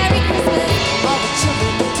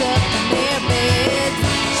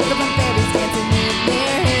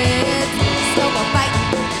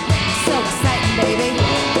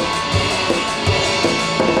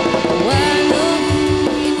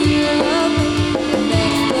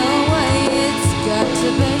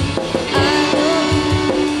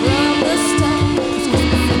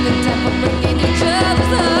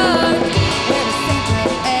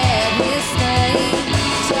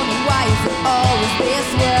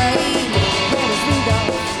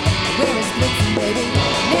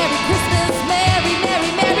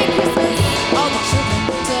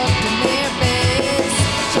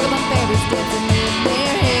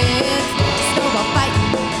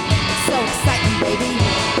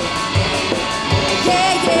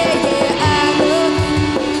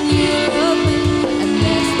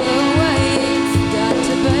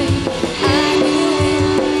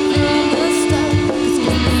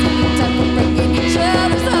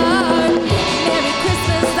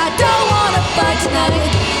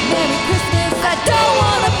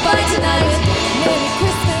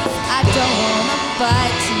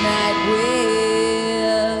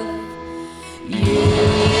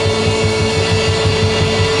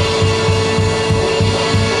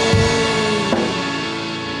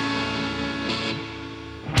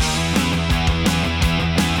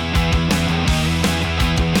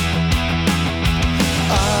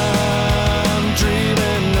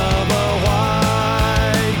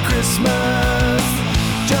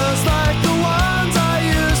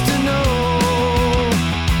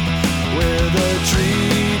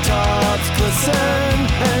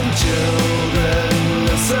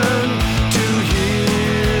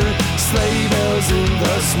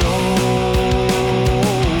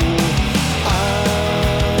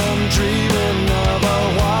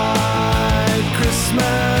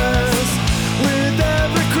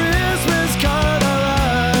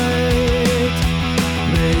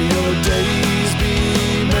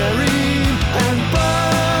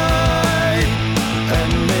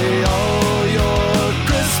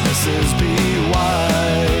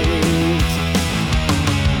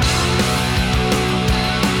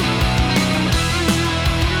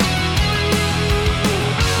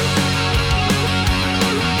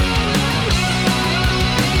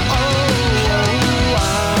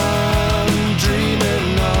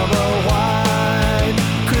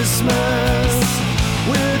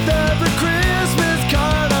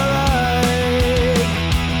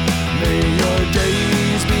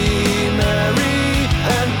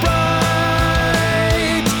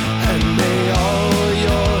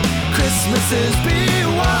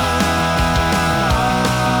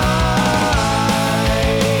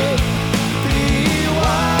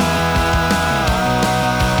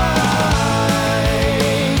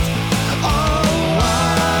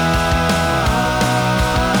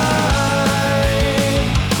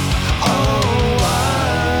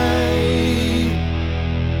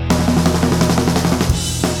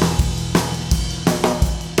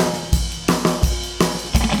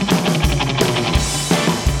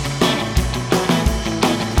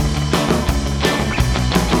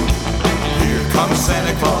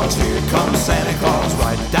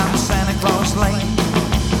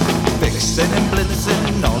 sending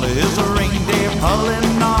blitzing all of his reindeer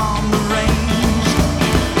pulling on the reins.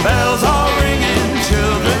 Bells are ringing,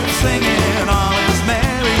 children singing, all is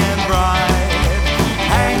merry and bright.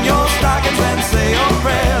 Hang your stockings and say your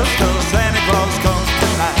prayers, 'cause Santa Claus comes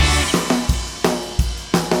tonight.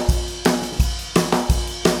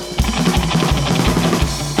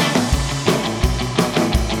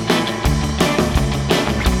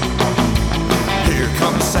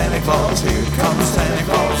 Santa Claus, here comes Santa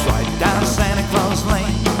Claus, right down Santa Claus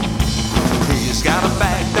Lane. He's got a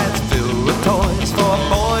bag that's filled with toys for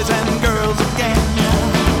boys and girls again.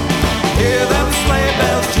 Hear them sleigh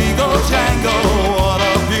bells jingle jangle, what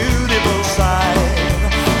a beautiful sight.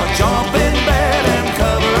 Jump in bed and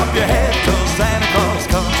cover up your head, 'cause Santa Claus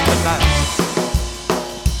comes tonight.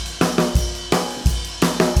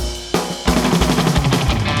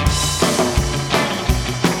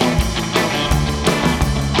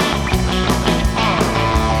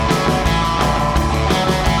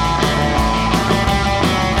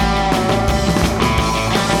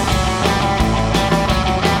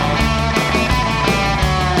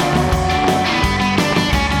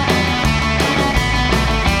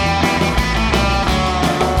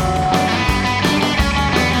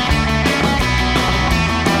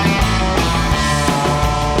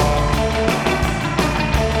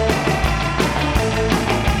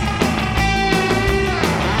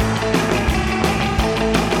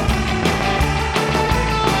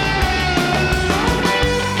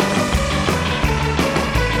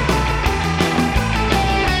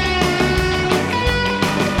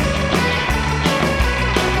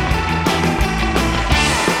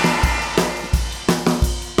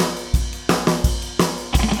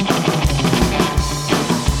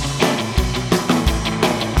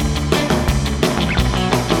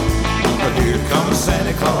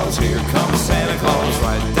 Here comes Santa Claus,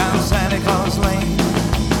 right down Santa Claus Lane.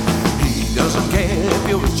 He doesn't care if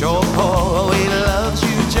you're rich or poor, he loves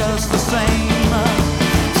you just the same.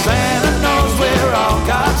 Santa knows we're all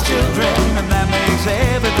God's children, and that makes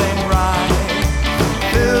everything right.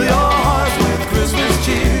 Fill your hearts with Christmas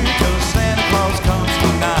cheer, 'cause Santa Claus comes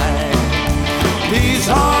tonight. Peace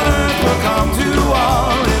on earth will come to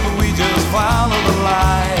all if we just follow the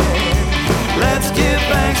light. Let's give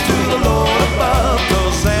thanks to the Lord above,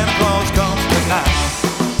 'cause Santa Claus comes tonight.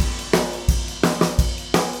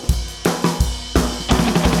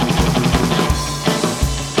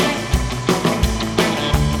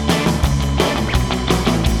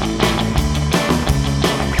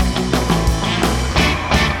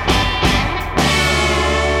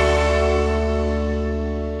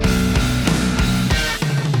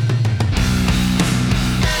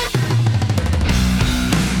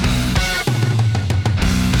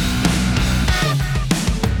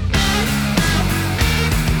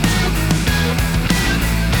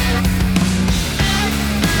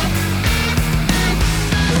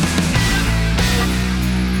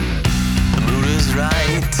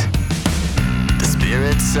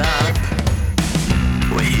 Up.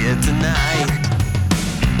 We're here tonight,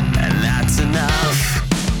 and that's enough.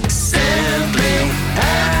 Simply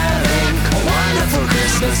having a wonderful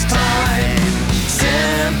Christmas time.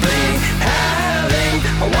 Simply having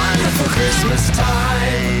a wonderful Christmas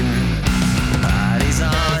time. The party's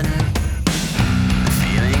on, the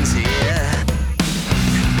feeling's here.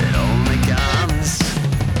 It only comes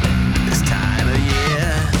this time of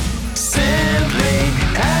year. Simply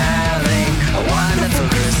having a wonderful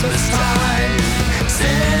Christmas time.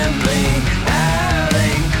 Simply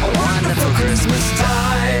having a wonderful Christmas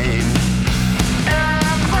time. The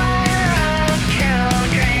choir of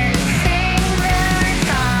children sing their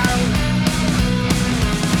song.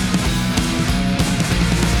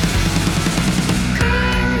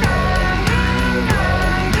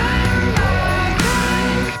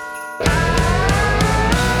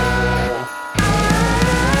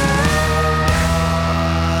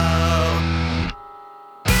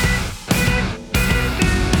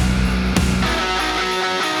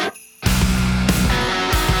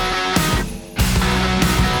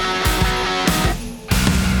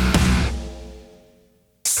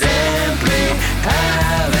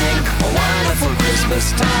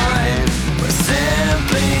 Christmas time. We're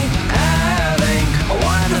simply having a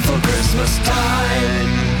wonderful Christmas time.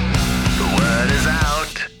 The word is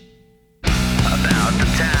out about the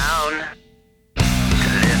town to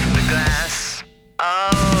lift the glass.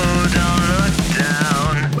 Oh, don't look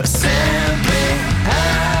down. We're simply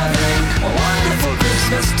having a wonderful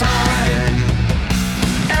Christmas time.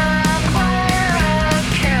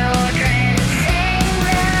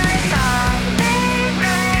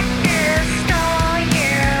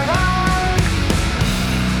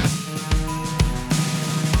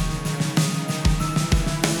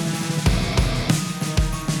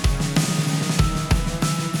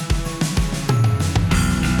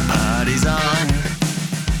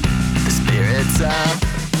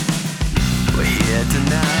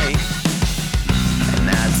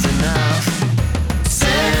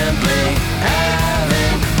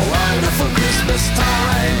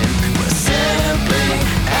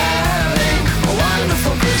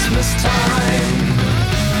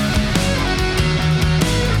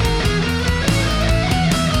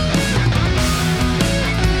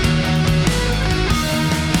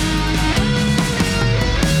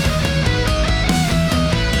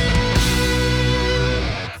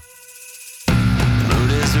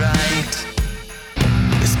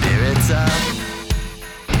 up.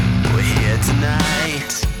 We're here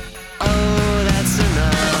tonight. Oh, that's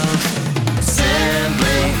enough.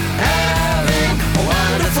 Simply having a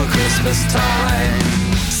wonderful Christmas time.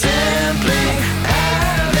 Simply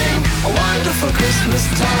having a wonderful Christmas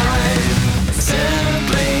time.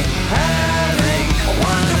 Simply having a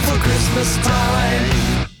wonderful Christmas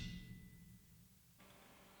time.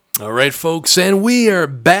 All right, folks, and we are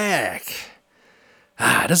back.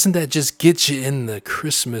 Doesn't that just get you in the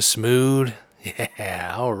Christmas mood?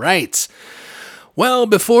 Yeah, all right. Well,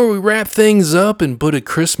 before we wrap things up and put a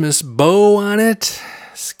Christmas bow on it,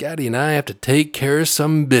 Scotty and I have to take care of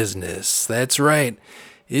some business. That's right.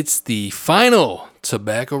 It's the final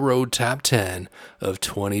Tobacco Road Top 10 of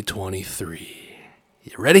 2023.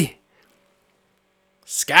 You ready?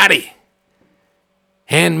 Scotty,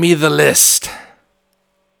 hand me the list.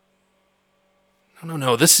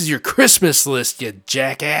 No, this is your Christmas list, you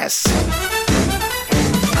jackass.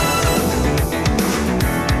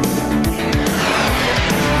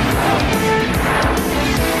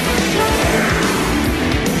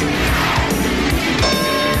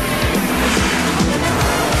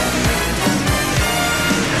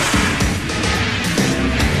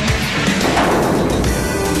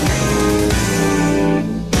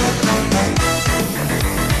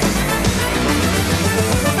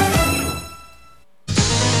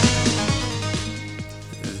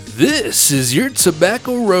 This is your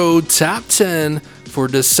Tobacco Road Top 10 for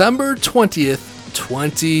December 20th,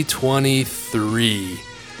 2023.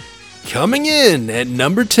 Coming in at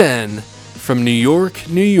number 10 from New York,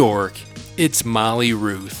 New York, it's Molly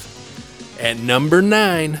Ruth. At number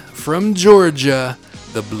 9 from Georgia,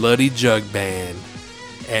 the Bloody Jug Band.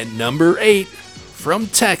 At number 8 from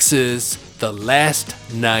Texas, the Last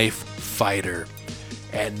Knife Fighter.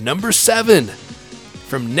 At number 7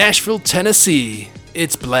 from Nashville, Tennessee,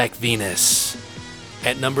 it's Black Venus.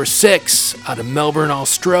 At number 6, out of Melbourne,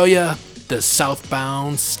 Australia, the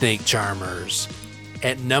Southbound Snake Charmers.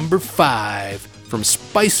 At number 5, from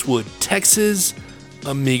Spicewood, Texas,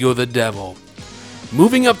 Amigo the Devil.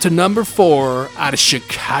 Moving up to number 4, out of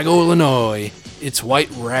Chicago, Illinois, it's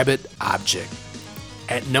White Rabbit Object.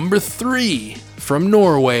 At number 3, from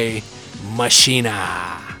Norway,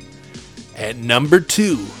 Machina. At number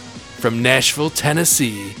 2, from Nashville,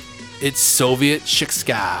 Tennessee, it's Soviet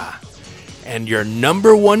Shikska. And your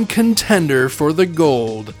number 1 contender for the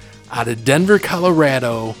gold, out of Denver,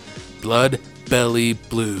 Colorado, Blood Belly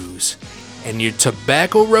Blues. And your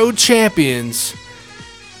Tobacco Road champions,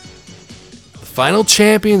 the final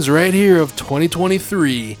champions right here of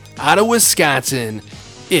 2023, out of Wisconsin,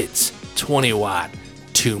 it's 20 Watt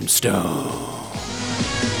Tombstone.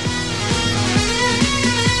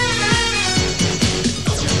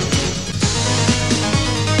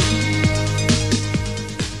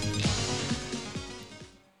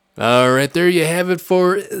 All right, there you have it,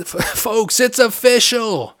 folks. It's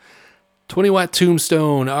official. 20 Watt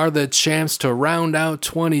Tombstone are the champs to round out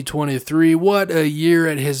 2023. What a year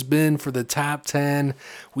it has been for the top 10.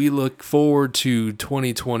 We look forward to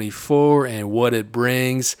 2024 and what it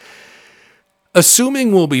brings.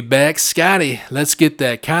 Assuming we'll be back, Scotty, let's get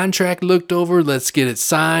that contract looked over. Let's get it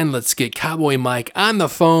signed. Let's get Cowboy Mike on the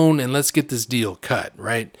phone, and let's get this deal cut,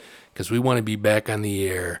 right? Because we want to be back on the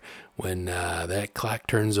air when that clock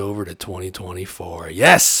turns over to 2024.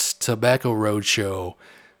 Yes, Tobacco Roadshow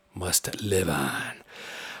must live on.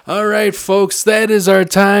 All right, folks, that is our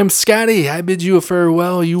time. Scotty, I bid you a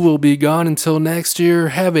farewell. You will be gone until next year.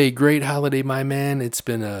 Have a great holiday, my man. It's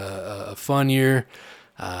been a fun year.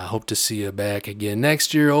 Hope to see you back again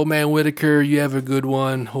next year. Old Man Whitaker, you have a good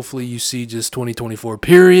one. Hopefully you see just 2024,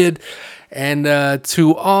 period. And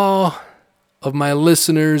to all of my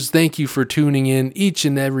listeners, thank you for tuning in each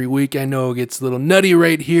and every week. I know it gets a little nutty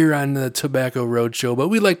right here on the Tobacco Roadshow, but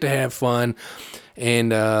we like to have fun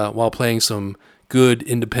and while playing some good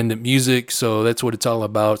independent music. So that's what it's all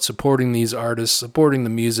about, supporting these artists, supporting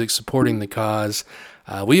the music, supporting the cause.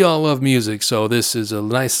 We all love music, so this is a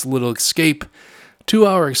nice little escape,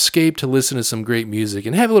 2-hour escape to listen to some great music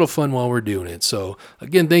and have a little fun while we're doing it. So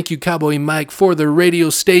again, thank you, Cowboy Mike, for the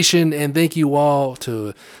radio station, and thank you all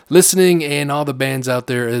to listening and all the bands out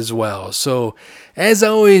there as well. So as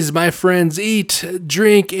always, my friends, eat,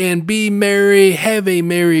 drink, and be merry. Have a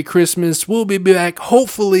Merry Christmas. We'll be back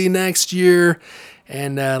hopefully next year,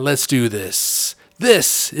 and let's do this.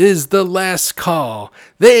 This is The Last Call.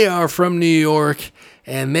 They are from New York,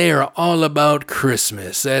 and they are all about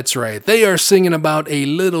Christmas. That's right. They are singing about a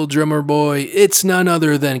little drummer boy. It's none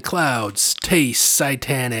other than Clouds Taste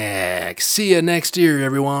Satanic. See you next year,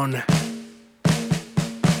 everyone.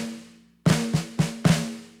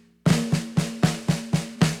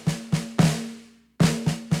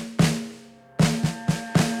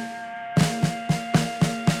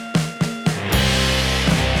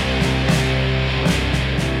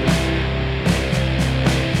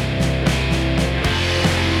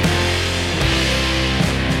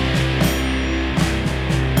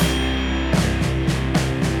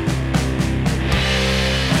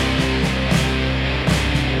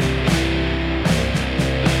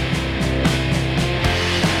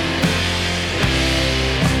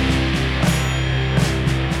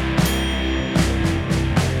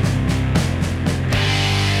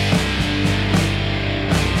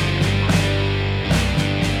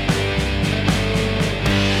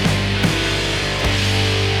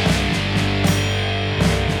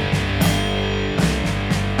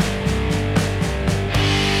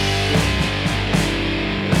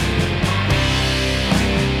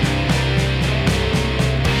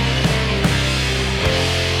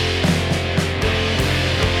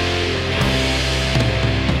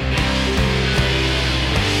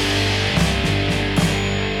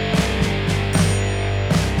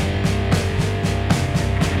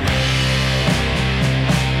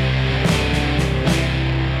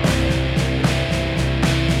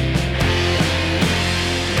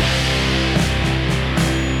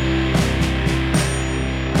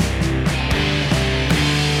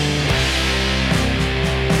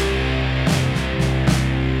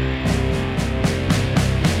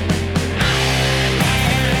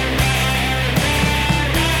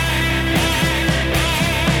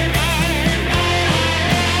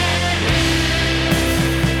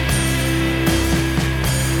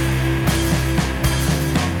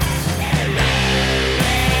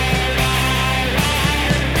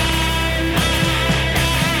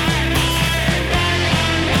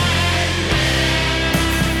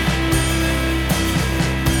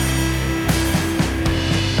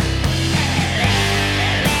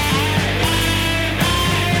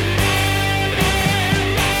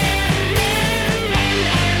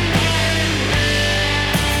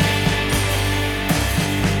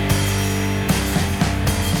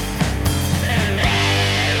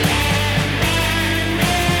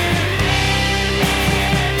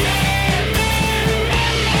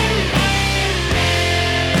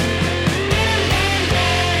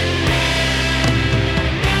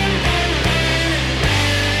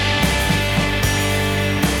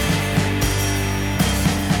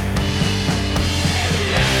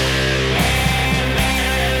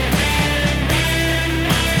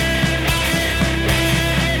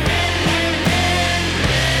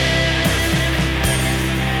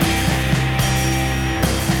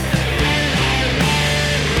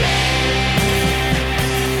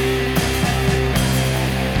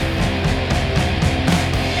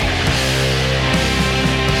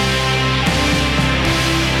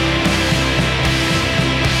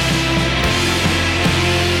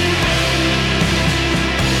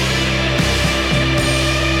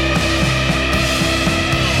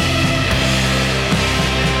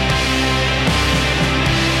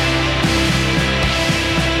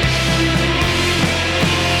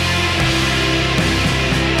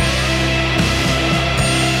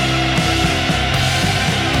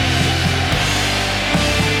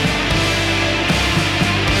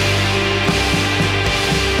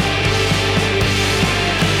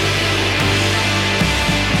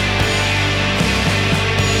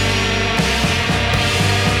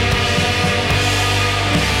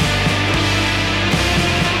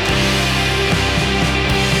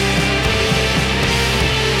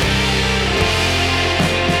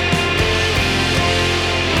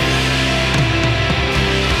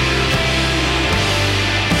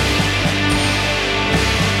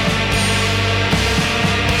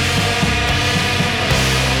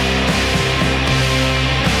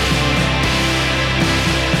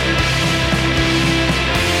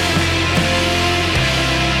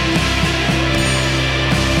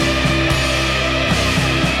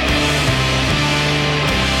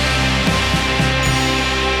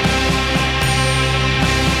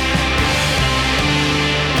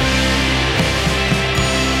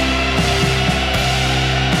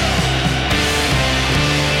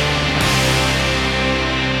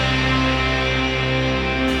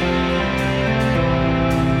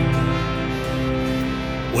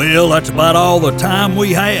 Well, that's about all the time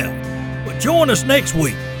we have. But join us next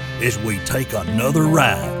week as we take another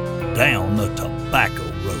ride down the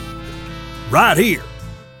Tobacco Road. Right here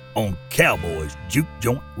on Cowboys Juke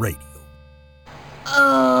Joint Radio.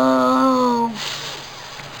 Oh,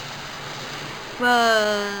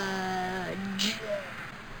 fudge.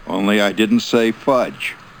 Only I didn't say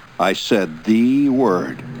fudge. I said the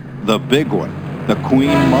word. The big one. The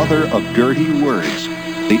queen mother of dirty words.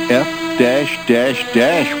 The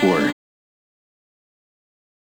F-dash-dash-dash word.